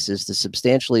fair prices to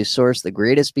substantially source the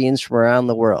greatest beans from around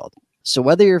the world. So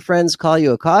whether your friends call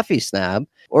you a coffee snob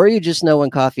or you just know when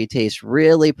coffee tastes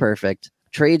really perfect,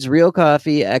 Trade's real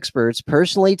coffee experts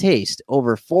personally taste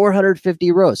over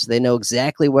 450 roasts. They know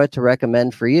exactly what to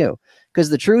recommend for you. Because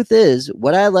the truth is,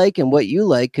 what I like and what you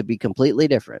like could be completely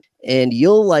different. And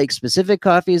you'll like specific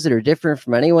coffees that are different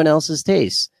from anyone else's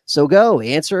tastes. So go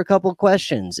answer a couple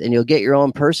questions and you'll get your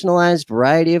own personalized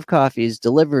variety of coffees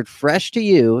delivered fresh to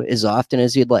you as often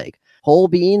as you'd like. Whole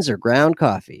beans or ground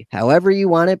coffee, however you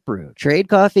want it brewed. Trade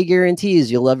Coffee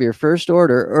guarantees you'll love your first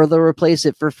order or they'll replace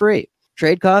it for free.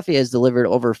 Trade Coffee has delivered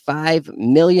over 5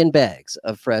 million bags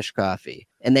of fresh coffee,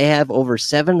 and they have over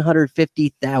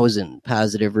 750,000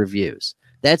 positive reviews.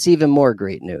 That's even more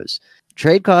great news.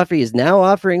 Trade Coffee is now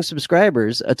offering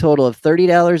subscribers a total of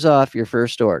 $30 off your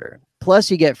first order.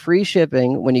 Plus, you get free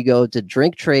shipping when you go to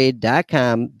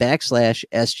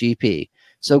drinktrade.com/SGP.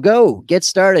 So go get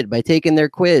started by taking their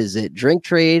quiz at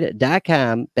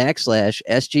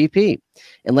drinktrade.com/SGP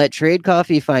and let Trade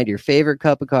Coffee find your favorite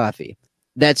cup of coffee.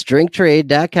 That's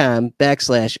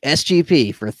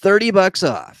drinktrade.com/SGP for $30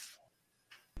 off.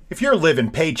 If you're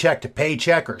living paycheck to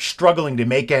paycheck or struggling to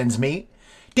make ends meet,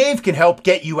 Dave can help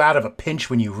get you out of a pinch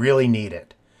when you really need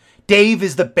it. Dave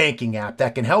is the banking app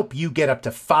that can help you get up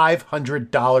to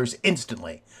 $500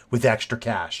 instantly with extra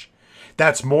cash.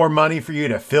 That's more money for you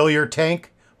to fill your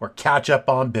tank or catch up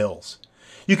on bills.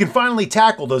 You can finally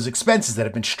tackle those expenses that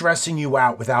have been stressing you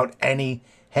out without any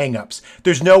hangups.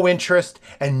 There's no interest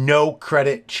and no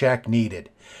credit check needed.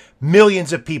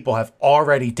 Millions of people have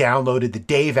already downloaded the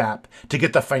Dave app to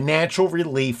get the financial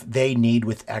relief they need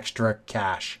with extra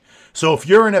cash. So if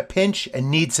you're in a pinch and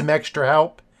need some extra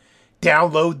help,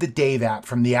 download the Dave app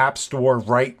from the App Store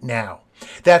right now.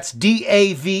 That's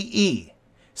DAVE.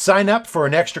 Sign up for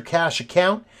an extra cash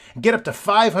account and get up to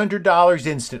 $500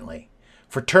 instantly.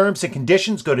 For terms and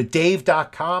conditions, go to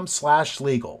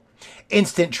dave.com/legal.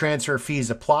 Instant transfer fees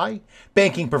apply.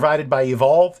 Banking provided by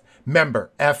Evolve. Member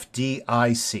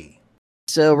FDIC.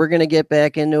 So we're going to get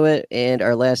back into it. And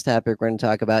our last topic we're going to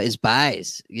talk about is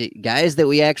buys. Guys that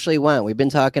we actually want. We've been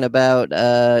talking about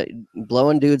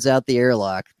blowing dudes out the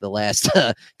airlock the last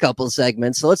couple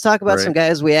segments. So let's talk about some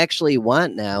guys we actually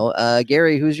want now.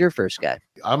 Gary, who's your first guy?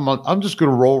 I'm just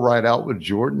going to roll right out with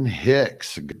Jordan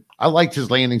Hicks. I liked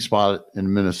his landing spot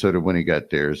in Minnesota when he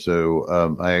got there.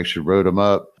 So I actually wrote him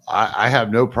up. I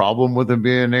have no problem with him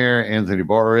being there. Anthony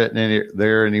Barr isn't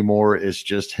there anymore. It's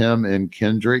just him and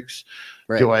Kendricks.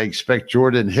 Right. Do I expect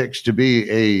Jordan Hicks to be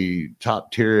a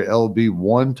top tier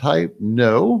LB1 type?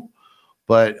 No,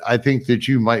 but I think that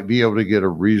you might be able to get a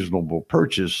reasonable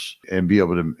purchase and be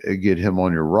able to get him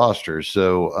on your roster.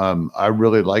 So I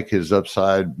really like his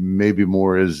upside, maybe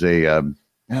more as a,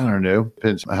 I don't know,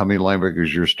 depends how many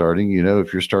linebackers you're starting.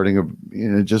 If you're starting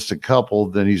just a couple,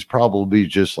 then he's probably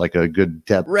just like a good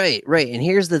depth. Right. And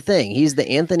here's the thing. He's the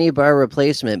Anthony Barr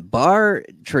replacement. Barr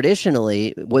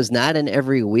traditionally was not an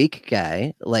every week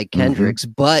guy like Kendricks,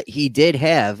 but he did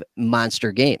have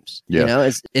monster games. Yeah.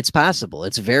 It's possible.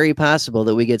 It's very possible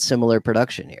that we get similar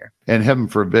production here. And heaven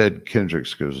forbid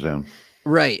Kendricks goes down.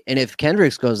 Right. And if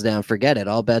Kendricks goes down, forget it.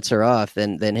 All bets are off.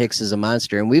 Then Hicks is a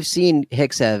monster. And we've seen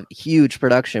Hicks have huge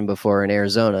production before in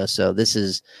Arizona. So this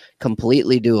is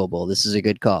completely doable. This is a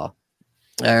good call.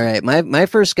 All right. My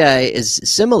first guy is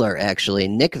similar, actually,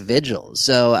 Nick Vigil.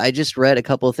 So I just read a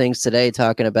couple of things today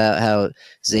talking about how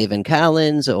Zaven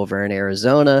Collins over in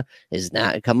Arizona is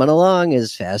not coming along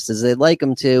as fast as they'd like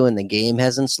him to. And the game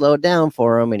hasn't slowed down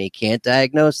for him and he can't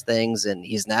diagnose things and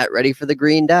he's not ready for the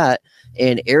green dot.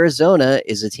 And Arizona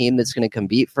is a team that's going to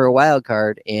compete for a wild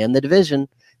card and the division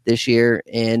this year.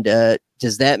 And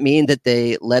does that mean that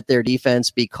they let their defense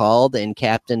be called and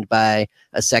captained by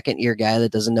a second-year guy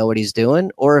that doesn't know what he's doing,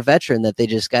 or a veteran that they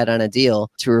just got on a deal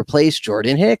to replace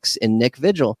Jordan Hicks and Nick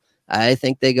Vigil? I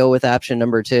think they go with option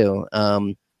number 2.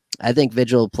 I think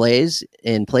Vigil plays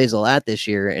a lot this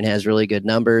year and has really good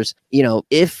numbers.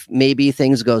 If maybe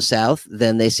things go south,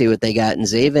 then they see what they got in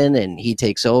Zaven and he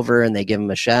takes over and they give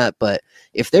him a shot. But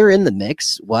if they're in the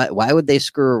mix, why would they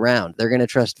screw around? They're going to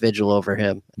trust Vigil over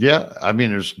him. Yeah, I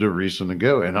mean, there's no reason to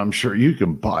go. And I'm sure you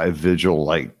can buy Vigil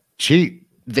like cheap.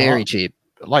 Very cheap.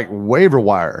 Like waiver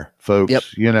wire,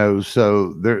 folks. Yep.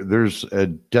 So there's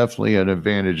definitely an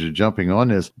advantage of jumping on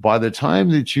this. By the time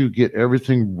that you get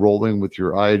everything rolling with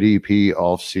your IDP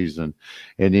off season,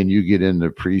 and then you get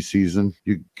into preseason,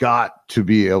 you got to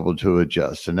be able to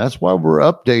adjust. And that's why we're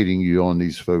updating you on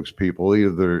these folks, people.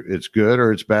 Either it's good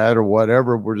or it's bad or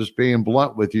whatever. We're just being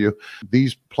blunt with you.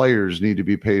 These players need to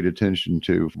be paid attention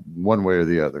to one way or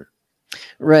the other.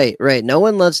 Right. No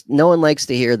one likes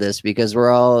to hear this because we're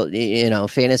all,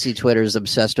 fantasy Twitter is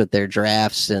obsessed with their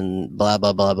drafts and blah,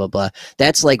 blah, blah, blah, blah.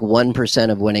 That's like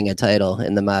 1% of winning a title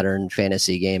in the modern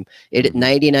fantasy game.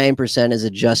 99% is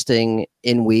adjusting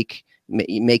in week,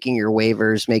 making your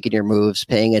waivers, making your moves,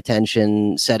 paying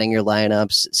attention, setting your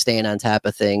lineups, staying on top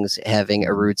of things, having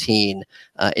a routine,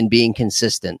 and being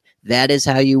consistent. That is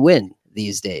how you win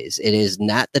these days. It is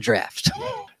not the draft.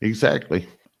 Exactly.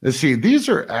 Let's see, these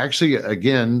are actually,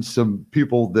 again, some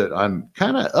people that I'm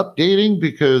kind of updating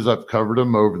because I've covered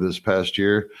them over this past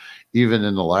year, even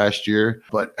in the last year.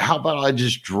 But how about I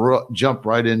just jump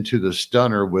right into the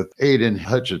stunner with Aiden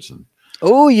Hutchinson?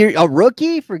 Oh, you're a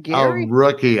rookie for Gary? A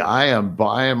rookie. I am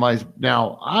buying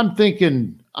now I'm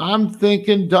thinking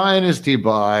dynasty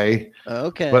buy.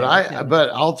 Okay. But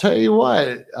I'll tell you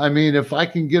what, I mean, if I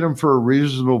can get him for a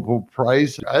reasonable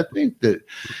price, I think that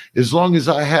as long as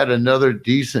I had another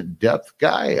decent depth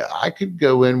guy, I could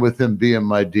go in with him being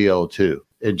my DL2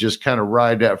 and just kind of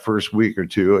ride that first week or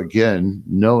two, again,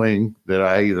 knowing that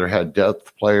I either had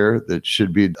depth player that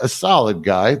should be a solid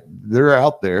guy, they're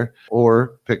out there,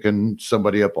 or picking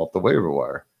somebody up off the waiver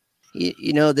wire.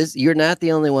 This, you're not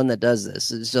the only one that does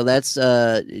this. So that's,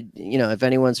 if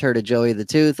anyone's heard of Joey the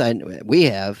Tooth, we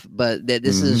have, but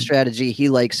this is a strategy he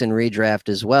likes in redraft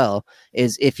as well,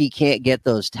 is if he can't get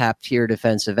those top tier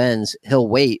defensive ends, he'll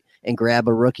wait and grab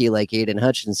a rookie like Aiden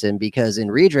Hutchinson, because in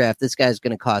redraft, this guy's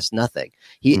going to cost nothing.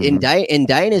 In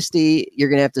Dynasty, you're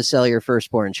going to have to sell your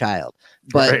firstborn child,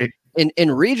 but in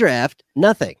redraft,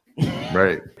 nothing.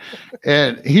 Right.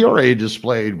 And he already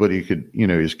displayed what he could,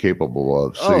 he's capable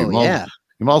of. So you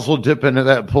might as well dip into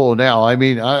that pool now. I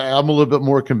mean, I'm a little bit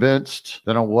more convinced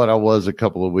than what I was a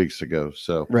couple of weeks ago.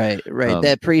 So right.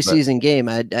 That preseason game,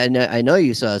 I know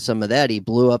you saw some of that. He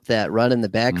blew up that run in the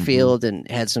backfield and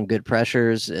had some good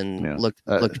pressures and looked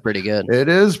pretty good. It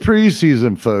is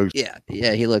preseason, folks. Yeah,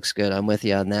 he looks good. I'm with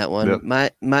you on that one.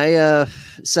 Yep. My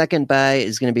second buy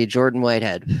is going to be Jordan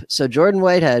Whitehead. So Jordan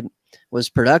Whitehead was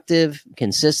productive,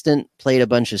 consistent, played a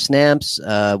bunch of snaps,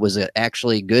 was an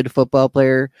actually good football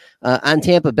player on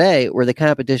Tampa Bay, where the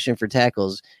competition for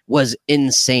tackles was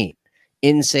insane.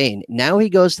 Now he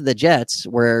goes to the Jets,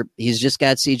 where he's just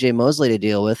got CJ Mosley to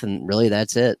deal with, and really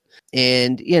that's it.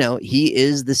 And, he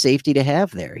is the safety to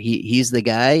have there. He's the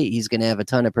guy. He's going to have a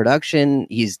ton of production.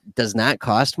 He does not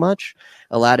cost much.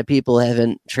 A lot of people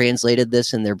haven't translated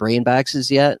this in their brain boxes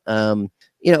yet.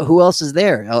 Who else is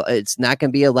there? It's not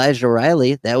going to be Elijah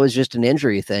Riley. That was just an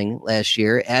injury thing last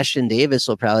year. Ashton Davis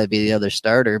will probably be the other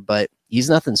starter, but he's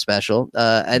nothing special.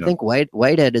 I think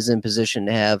Whitehead is in position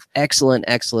to have excellent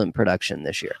production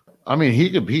this year. I mean,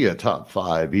 he could be a top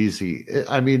 5 easy.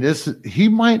 I mean, he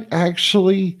might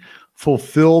actually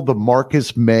fulfill the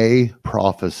Marcus May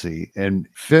prophecy and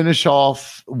finish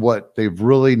off what they've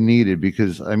really needed,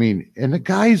 because and the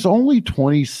guy's only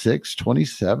 26,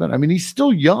 27. I mean, he's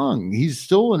still young. He's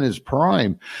still in his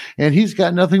prime, and he's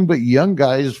got nothing but young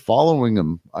guys following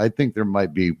him. I think there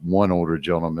might be one older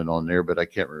gentleman on there, but I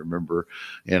can't remember.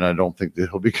 And I don't think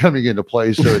that he'll be coming into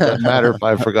play. So it doesn't matter if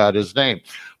I forgot his name.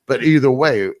 But either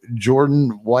way, Jordan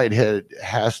Whitehead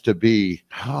has to be,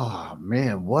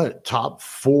 what top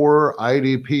 4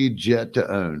 IDP Jet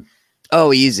to own?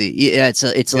 Oh, easy. Yeah,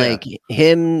 it's like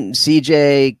him,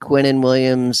 CJ, Quinnen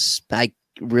Williams. I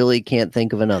really can't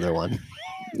think of another one.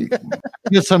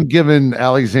 Yes, I'm giving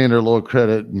Alexander a little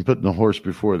credit and putting the horse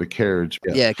before the carriage.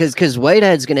 Yeah, because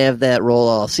Whitehead's going to have that role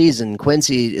all season.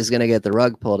 Quincy is going to get the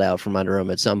rug pulled out from under him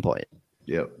at some point.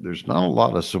 Yeah, there's not a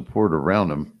lot of support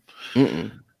around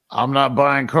him. I'm not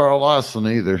buying Carl Lawson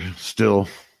either, still.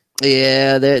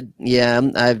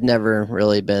 I've never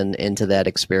really been into that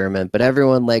experiment, but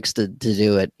everyone likes to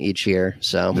do it each year.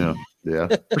 So yeah,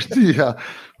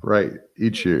 right,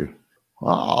 each year.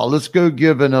 Let's go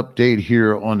give an update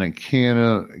here on a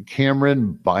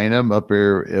Cameron Bynum up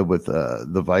there with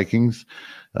the Vikings.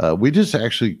 We just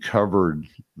actually covered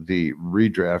the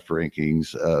redraft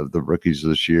rankings of the rookies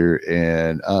this year,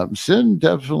 and Sin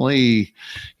definitely,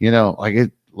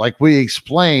 like we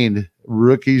explained,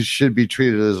 rookies should be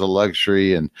treated as a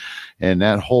luxury, and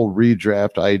that whole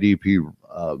redraft IDP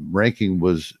ranking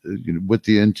was with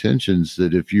the intentions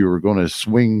that if you were going to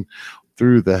swing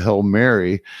through the Hail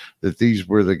Mary, that these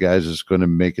were the guys that's going to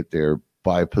make it there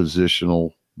by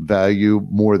positional value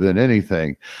more than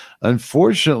anything.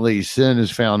 Unfortunately, Sin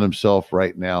has found himself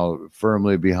right now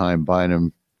firmly behind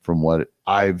Bynum from what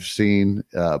I've seen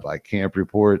by camp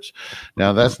reports.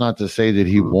 Now, that's not to say that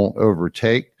he won't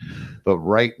overtake, but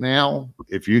right now,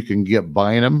 if you can get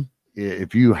Bynum,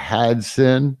 if you had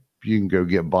Sin, you can go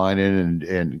get Bynum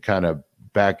and kind of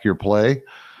back your play.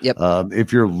 Yep.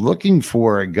 If you're looking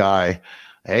for a guy,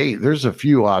 hey, there's a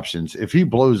few options. If he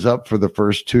blows up for the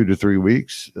first 2 to 3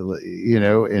 weeks,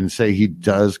 and say he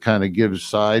does kind of give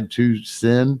side to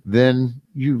Sin, then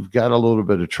you've got a little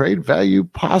bit of trade value,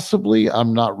 possibly.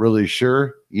 I'm not really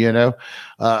sure,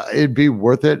 it'd be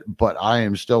worth it, but I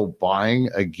am still buying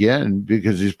again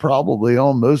because he's probably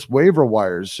on most waiver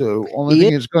wires. So only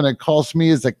thing it's going to cost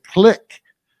me is a click.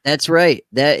 That's right.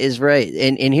 That is right.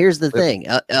 And here's the thing.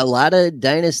 A lot of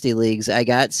dynasty leagues, I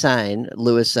got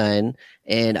Lewis signed,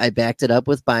 and I backed it up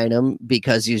with Bynum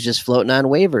because he was just floating on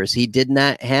waivers. He did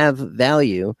not have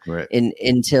value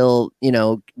until,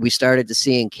 we started to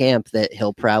see in camp that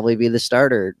he'll probably be the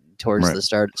starter towards the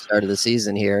start of the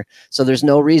season here. So there's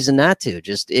no reason not to.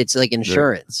 It's like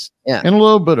insurance. Yeah. And a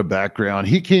little bit of background.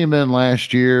 He came in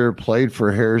last year, played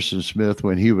for Harrison Smith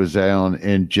when he was down,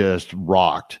 and just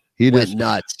rocked. He went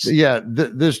nuts. Yeah,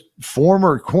 this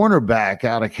former cornerback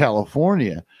out of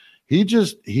California, he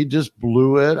just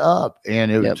blew it up,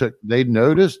 and they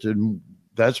noticed, and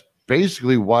that's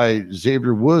basically why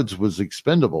Xavier Woods was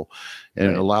expendable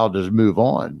and allowed to move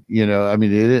on. They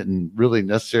didn't really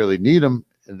necessarily need him,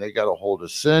 and they got a hold of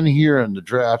Sin here in the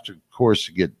draft, of course,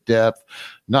 to get depth.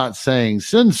 Not saying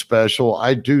Sin's special.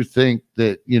 I do think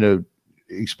that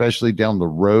especially down the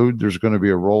road, there's going to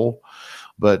be a role.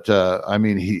 But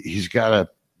he's got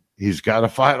to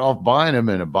fight off Bynum,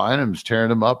 and Bynum's tearing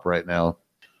him up right now.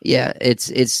 Yeah,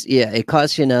 it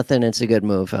costs you nothing. It's a good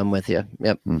move. I'm with you.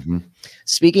 Yep. Mm-hmm.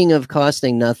 Speaking of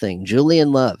costing nothing,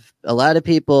 Julian Love. A lot of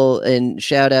people, and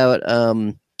shout out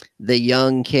the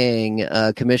young king,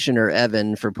 Commissioner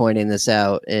Evan, for pointing this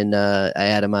out. And I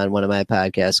had him on one of my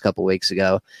podcasts a couple weeks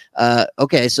ago.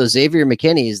 Okay, so Xavier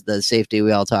McKinney is the safety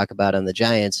we all talk about on the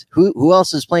Giants. Who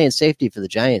else is playing safety for the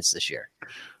Giants this year?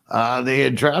 They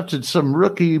had drafted some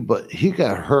rookie, but he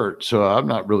got hurt, so I'm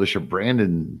not really sure.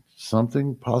 Brandon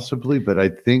something possibly, but I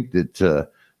think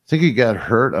he got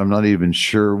hurt. I'm not even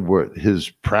sure what his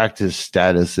practice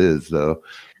status is, though.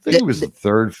 I think it was the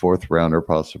third, fourth rounder,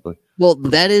 possibly. Well,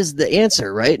 that is the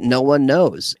answer, right? No one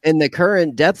knows. And the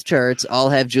current depth charts all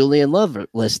have Julian Love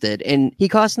listed, and he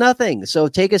costs nothing. So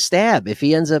take a stab. If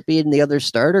he ends up being the other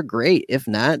starter, great. If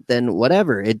not, then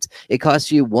whatever. It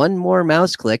costs you one more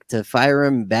mouse click to fire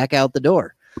him back out the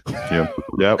door.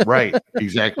 Yeah, right.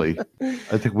 Exactly.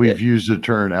 I think we've used the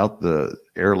term out the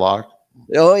airlock.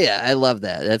 Oh, yeah. I love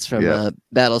that. That's from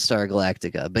Battlestar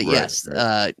Galactica. But yes,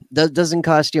 doesn't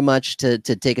cost you much to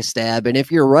take a stab. And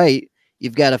if you're right,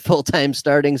 you've got a full-time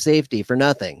starting safety for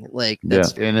nothing.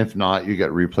 And if not, you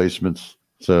got replacements.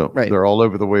 So they're all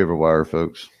over the waiver wire,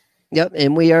 folks. Yep,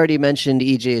 and we already mentioned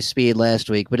EJ Speed last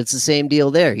week, but it's the same deal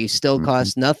there. He still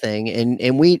costs nothing,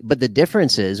 but the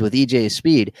difference is with EJ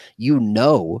Speed,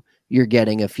 you're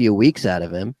getting a few weeks out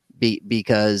of him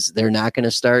because they're not going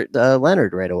to start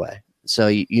Leonard right away. So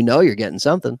you're getting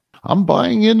something. I'm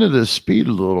buying into the Speed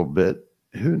a little bit.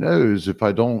 Who knows if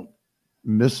I don't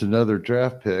miss another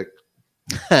draft pick?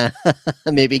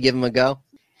 Maybe give him a go.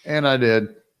 And I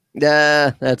did.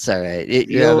 That's all right.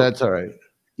 That's all right.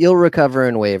 You'll recover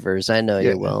in waivers. I know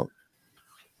you will.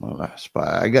 My last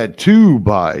buy. I got 2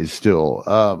 buys still.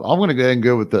 I'm going to go ahead and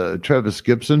go with Travis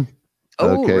Gibson.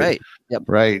 Oh, okay. Right. Yep.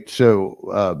 Right.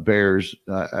 So Bears,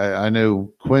 I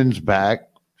know Quinn's back.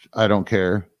 I don't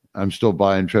care. I'm still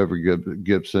buying Trevor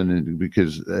Gibson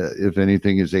because if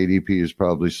anything, his ADP is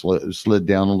probably slid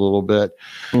down a little bit.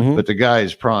 Mm-hmm. But the guy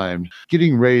is primed,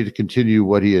 getting ready to continue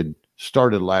what he had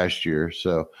started last year.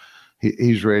 So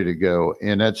he's ready to go.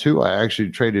 And that's who I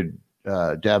actually traded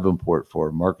Davenport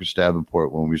for, Marcus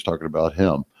Davenport, when we was talking about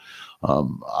him.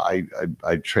 I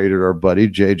traded our buddy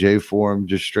JJ for him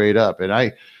just straight up. And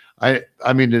I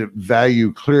mean, the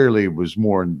value clearly was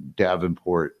more in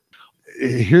Davenport.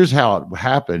 Here's how it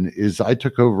happened is I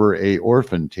took over a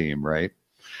orphan team, right?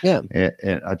 Yeah.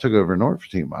 And I took over an orphan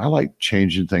team. I like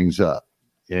changing things up.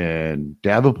 And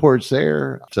Davenport's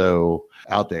there, so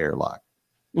out the airlock.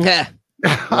 Yeah.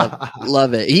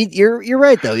 Love it. You're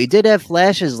right though. He did have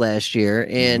flashes last year,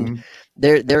 and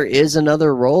there is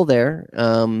another role there.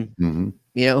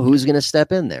 Who's going to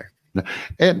step in there?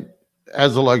 And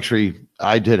as a luxury,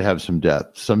 I did have some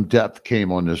depth. Some depth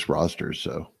came on this roster,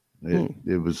 so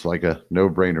it was like a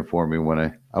no-brainer for me when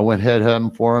I went head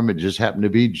hunting for him. It just happened to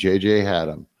be JJ had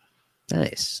him.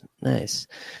 Nice.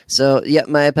 So,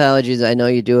 my apologies. I know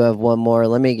you do have one more.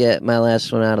 Let me get my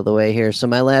last one out of the way here. So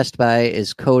my last buy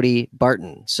is Cody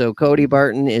Barton. So Cody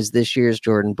Barton is this year's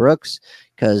Jordan Brooks,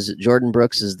 because Jordan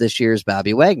Brooks is this year's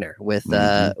Bobby Wagner. With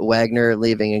Wagner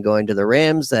leaving and going to the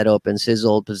Rams, that opens his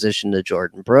old position to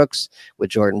Jordan Brooks. With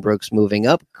Jordan Brooks moving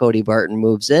up, Cody Barton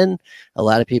moves in. A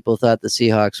lot of people thought the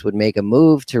Seahawks would make a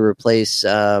move to replace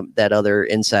that other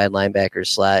inside linebacker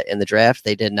slot in the draft.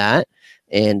 They did not.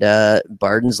 And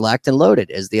Barton's locked and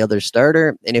loaded as the other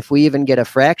starter. And if we even get a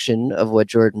fraction of what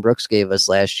Jordan Brooks gave us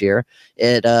last year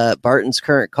at Barton's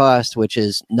current cost, which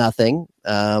is nothing,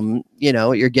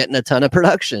 you're getting a ton of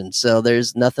production. So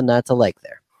there's nothing not to like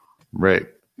there. Right.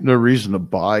 No reason to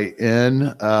buy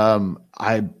in.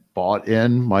 I bought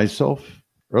in myself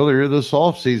earlier this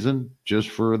offseason just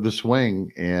for the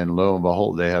swing. And lo and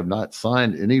behold, they have not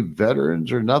signed any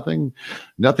veterans or nothing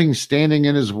standing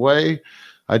in his way.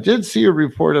 I did see a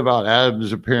report about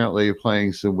Adams apparently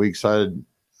playing some weak-sided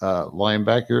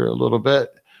linebacker a little bit.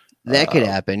 That could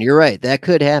happen. You're right. That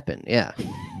could happen. Yeah.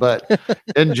 But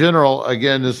in general,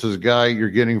 again, this is a guy you're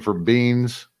getting for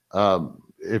beans.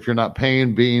 If you're not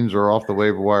paying beans or off the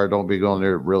waiver wire, don't be going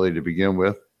there really to begin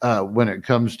with. When it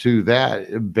comes to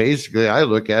that, basically, I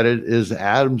look at it as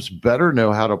Adams better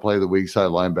know how to play the weak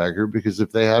side linebacker, because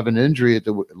if they have an injury at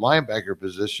the linebacker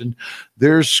position,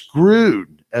 they're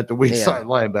screwed at the weak side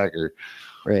linebacker.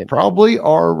 Right. Probably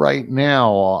are right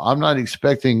now. I'm not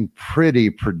expecting pretty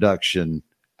production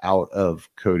out of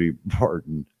Cody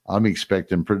Barton. I'm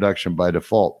expecting production by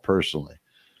default, personally.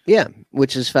 Yeah,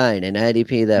 which is fine. In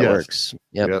IDP, that works.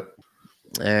 Yep.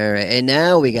 All right. And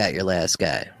now we got your last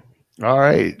guy. All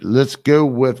right. Let's go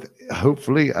with,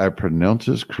 hopefully I pronounce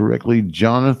this correctly,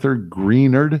 Jonathan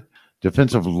Greenard.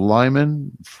 defensive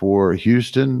lineman for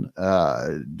Houston,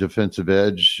 defensive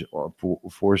edge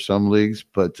for some leagues.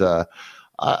 But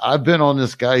I've been on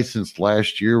this guy since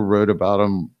last year, wrote about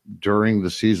him during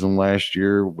the season last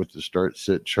year with the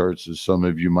start-sit charts, as some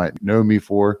of you might know me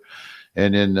for.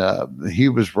 And then he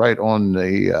was right on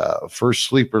the first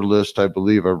sleeper list, I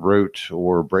believe I wrote,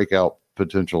 or breakout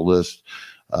potential list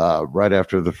right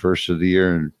after the first of the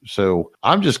year. And so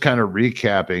I'm just kind of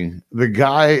recapping. The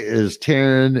guy is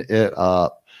tearing it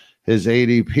up. His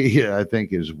ADP, I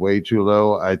think, is way too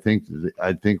low. I think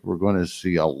we're going to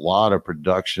see a lot of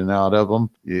production out of him.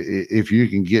 If you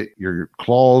can get your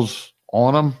claws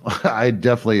on him, I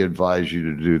definitely advise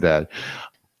you to do that.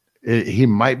 He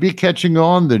might be catching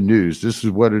on the news. This is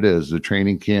what it is. The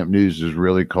training camp news is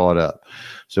really caught up.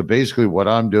 So basically what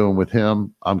I'm doing with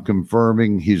him, I'm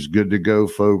confirming he's good to go,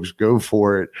 folks. Go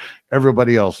for it.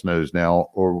 Everybody else knows now,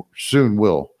 or soon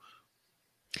will.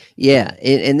 Yeah,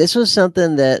 and this was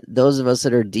something that those of us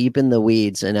that are deep in the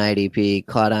weeds in IDP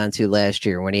caught on to last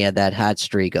year when he had that hot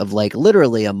streak of like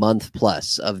literally a month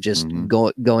plus of just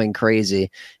going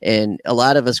crazy. And a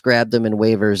lot of us grabbed him in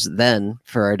waivers then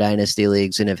for our dynasty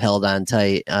leagues and have held on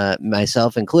tight,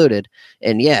 myself included.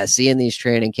 And yeah, seeing these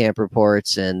training camp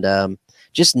reports and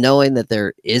just knowing that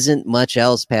there isn't much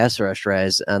else pass rush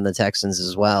rise on the Texans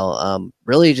as well,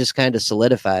 really just kind of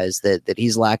solidifies that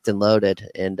he's locked and loaded,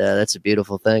 and that's a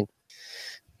beautiful thing.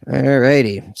 All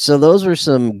righty. So those were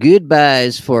some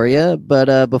goodbyes for you,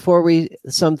 but before we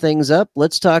sum things up,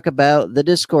 let's talk about the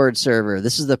Discord server.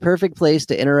 This is the perfect place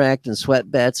to interact and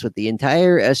sweat bets with the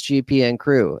entire SGPN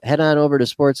crew. Head on over to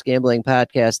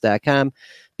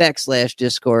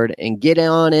sportsgamblingpodcast.com/Discord and get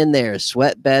on in there.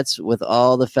 Sweat bets with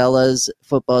all the fellas.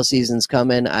 Football season's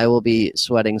coming. I will be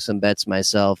sweating some bets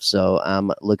myself, so I'm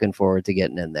looking forward to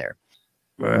getting in there.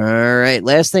 All right.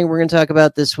 Last thing we're going to talk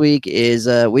about this week is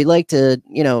we like to,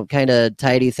 kind of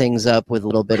tidy things up with a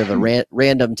little bit of a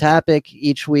random topic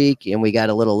each week, and we got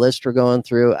a little list we're going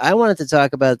through. I wanted to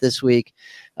talk about this week,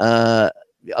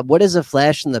 what is a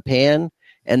flash in the pan?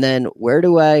 And then where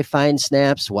do I find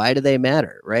snaps? Why do they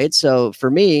matter? Right. So for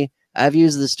me, I've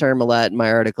used this term a lot in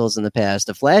my articles in the past.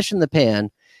 A flash in the pan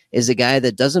is a guy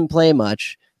that doesn't play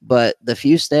much, but the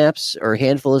few snaps or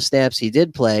handful of snaps he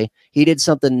did play, he did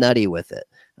something nutty with it.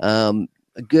 A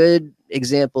good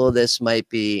example of this might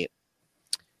be,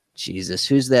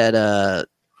 who's that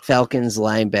Falcons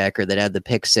linebacker that had the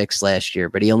pick 6 last year,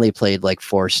 but he only played like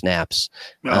 4 snaps.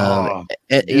 You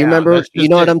remember,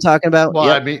 what I'm talking about? Well,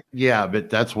 yep. I mean, yeah,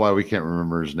 but that's why we can't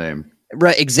remember his name.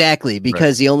 Right, exactly,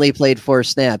 because he only played 4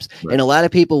 snaps. Right. And a lot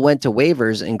of people went to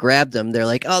waivers and grabbed him. They're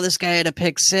like, oh, this guy had a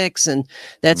pick 6, and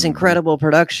that's incredible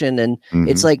production. And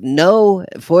it's like, no,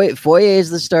 Foye is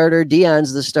the starter,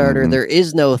 Dion's the starter. There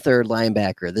is no third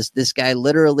linebacker. This guy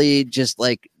literally just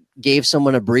like gave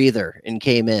someone a breather and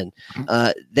came in.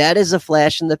 That is a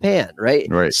flash in the pan, right?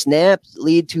 Snaps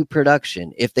lead to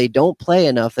production. If they don't play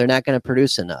enough, they're not going to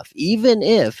produce enough. Even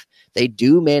if they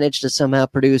do manage to somehow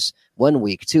produce 1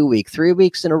 week, 2 week, 3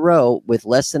 weeks in a row with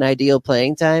less than ideal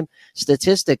playing time,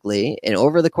 statistically and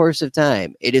over the course of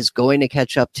time, it is going to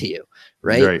catch up to you,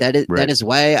 right? That is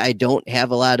why I don't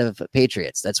have a lot of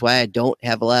Patriots. That's why I don't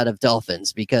have a lot of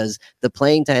Dolphins, because the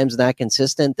playing time's not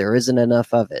consistent. There isn't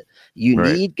enough of it. You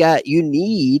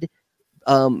need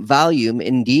volume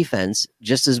in defense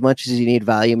just as much as you need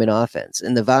volume in offense.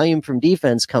 And the volume from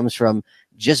defense comes from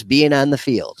just being on the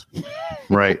field.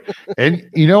 Right. And,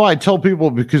 I tell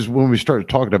people, because when we start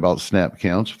talking about snap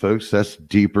counts, folks, that's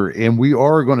deeper. And we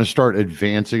are going to start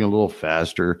advancing a little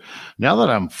faster. Now that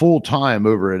I'm full-time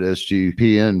over at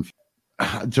SGPN,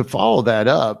 to follow that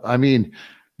up, I mean,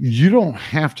 you don't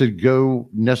have to go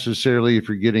necessarily, if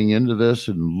you're getting into this,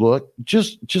 and look,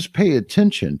 just pay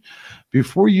attention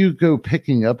before you go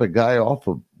picking up a guy off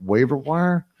of waiver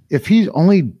wire. If he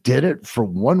only did it for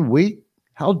 1 week,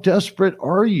 how desperate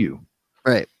are you?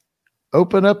 Right.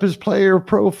 Open up his player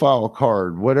profile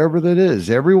card, whatever that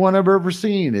is. Everyone I've ever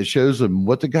seen, it shows him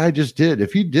what the guy just did.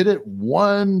 If he did it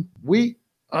 1 week,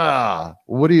 what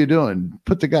are you doing?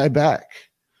 Put the guy back.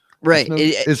 Right.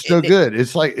 It's no good.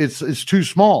 It's like it's too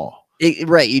small.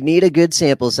 Right. You need a good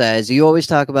sample size. You always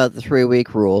talk about the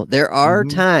 3-week rule. There are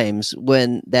times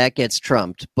when that gets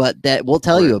trumped, but that we'll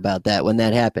tell you about that when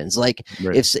that happens. Like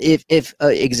if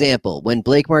example, when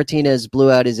Blake Martinez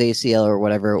blew out his ACL or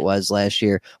whatever it was last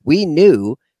year, we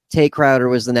knew Tay Crowder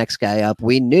was the next guy up.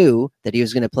 We knew that he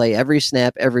was going to play every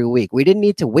snap every week. We didn't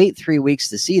need to wait 3 weeks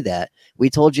to see that.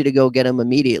 We told you to go get him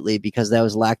immediately because that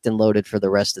was locked and loaded for the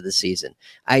rest of the season.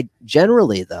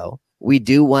 Generally, though, we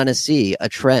do want to see a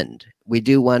trend we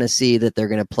do want to see that they're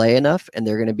going to play enough and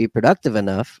they're going to be productive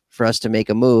enough for us to make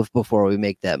a move before we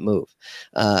make that move.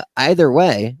 Either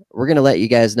way, we're going to let you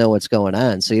guys know what's going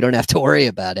on, so you don't have to worry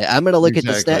about it. I'm going to look at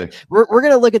the snap. We're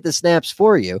going to look at the snaps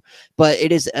for you, but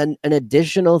it is an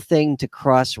additional thing to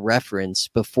cross-reference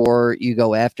before you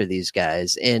go after these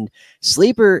guys. And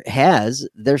Sleeper has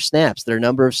their snaps, their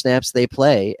number of snaps they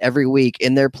play every week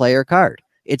in their player card.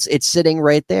 It's sitting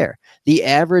right there. The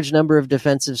average number of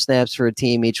defensive snaps for a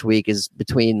team each week is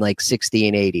between like 60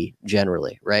 and 80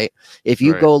 generally, right? If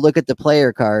you go look at the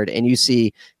player card and you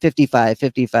see 55,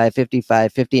 55,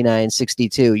 55, 59,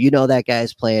 62, you know that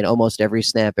guy's playing almost every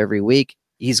snap every week.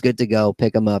 He's good to go.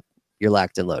 Pick him up. You're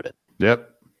locked and loaded. Yep.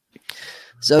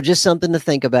 So just something to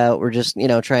think about. We're just,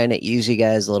 trying to ease you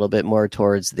guys a little bit more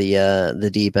towards the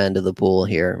deep end of the pool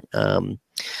here.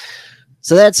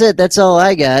 So that's it. That's all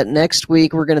I got. Next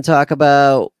week, we're going to talk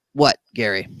about what,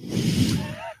 Gary?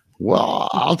 Well,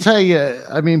 I'll tell you,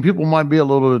 I mean, people might be a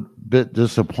little bit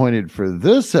disappointed for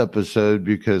this episode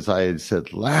because I had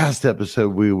said last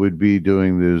episode we would be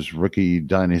doing those rookie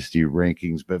dynasty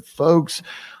rankings. But folks,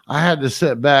 I had to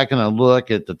sit back and I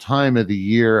look at the time of the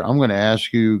year. I'm going to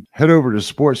ask you, head over to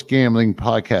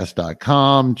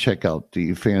sportsgamblingpodcast.com, check out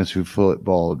the fantasy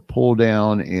football pull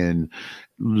down and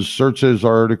search those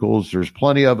articles. There's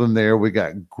plenty of them there. We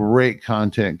got great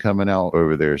content coming out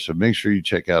over there. So make sure you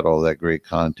check out all that great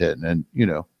content and,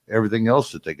 everything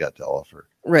else that they got to offer.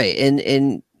 Right.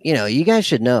 And you guys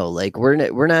should know, like,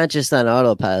 we're not just on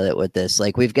autopilot with this.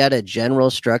 Like, we've got a general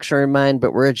structure in mind,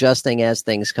 but we're adjusting as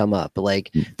things come up. Like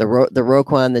the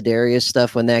Roquan, the Darius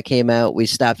stuff, when that came out, we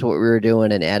stopped what we were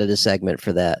doing and added a segment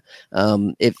for that.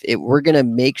 If we're going to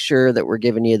make sure that we're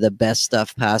giving you the best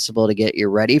stuff possible to get you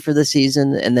ready for the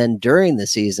season. And then during the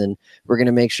season, we're going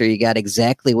to make sure you got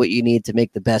exactly what you need to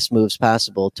make the best moves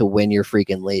possible to win your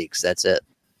freaking leagues. That's it.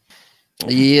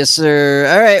 Yes, sir.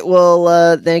 All right.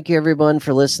 Well, thank you, everyone,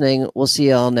 for listening. We'll see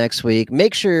you all next week.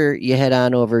 Make sure you head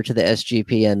on over to the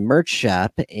SGPN merch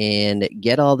shop and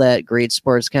get all that great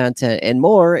sports content and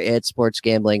more at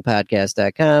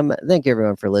sportsgamblingpodcast.com. Thank you,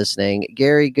 everyone, for listening.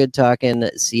 Gary, good talking.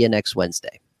 See you next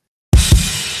Wednesday.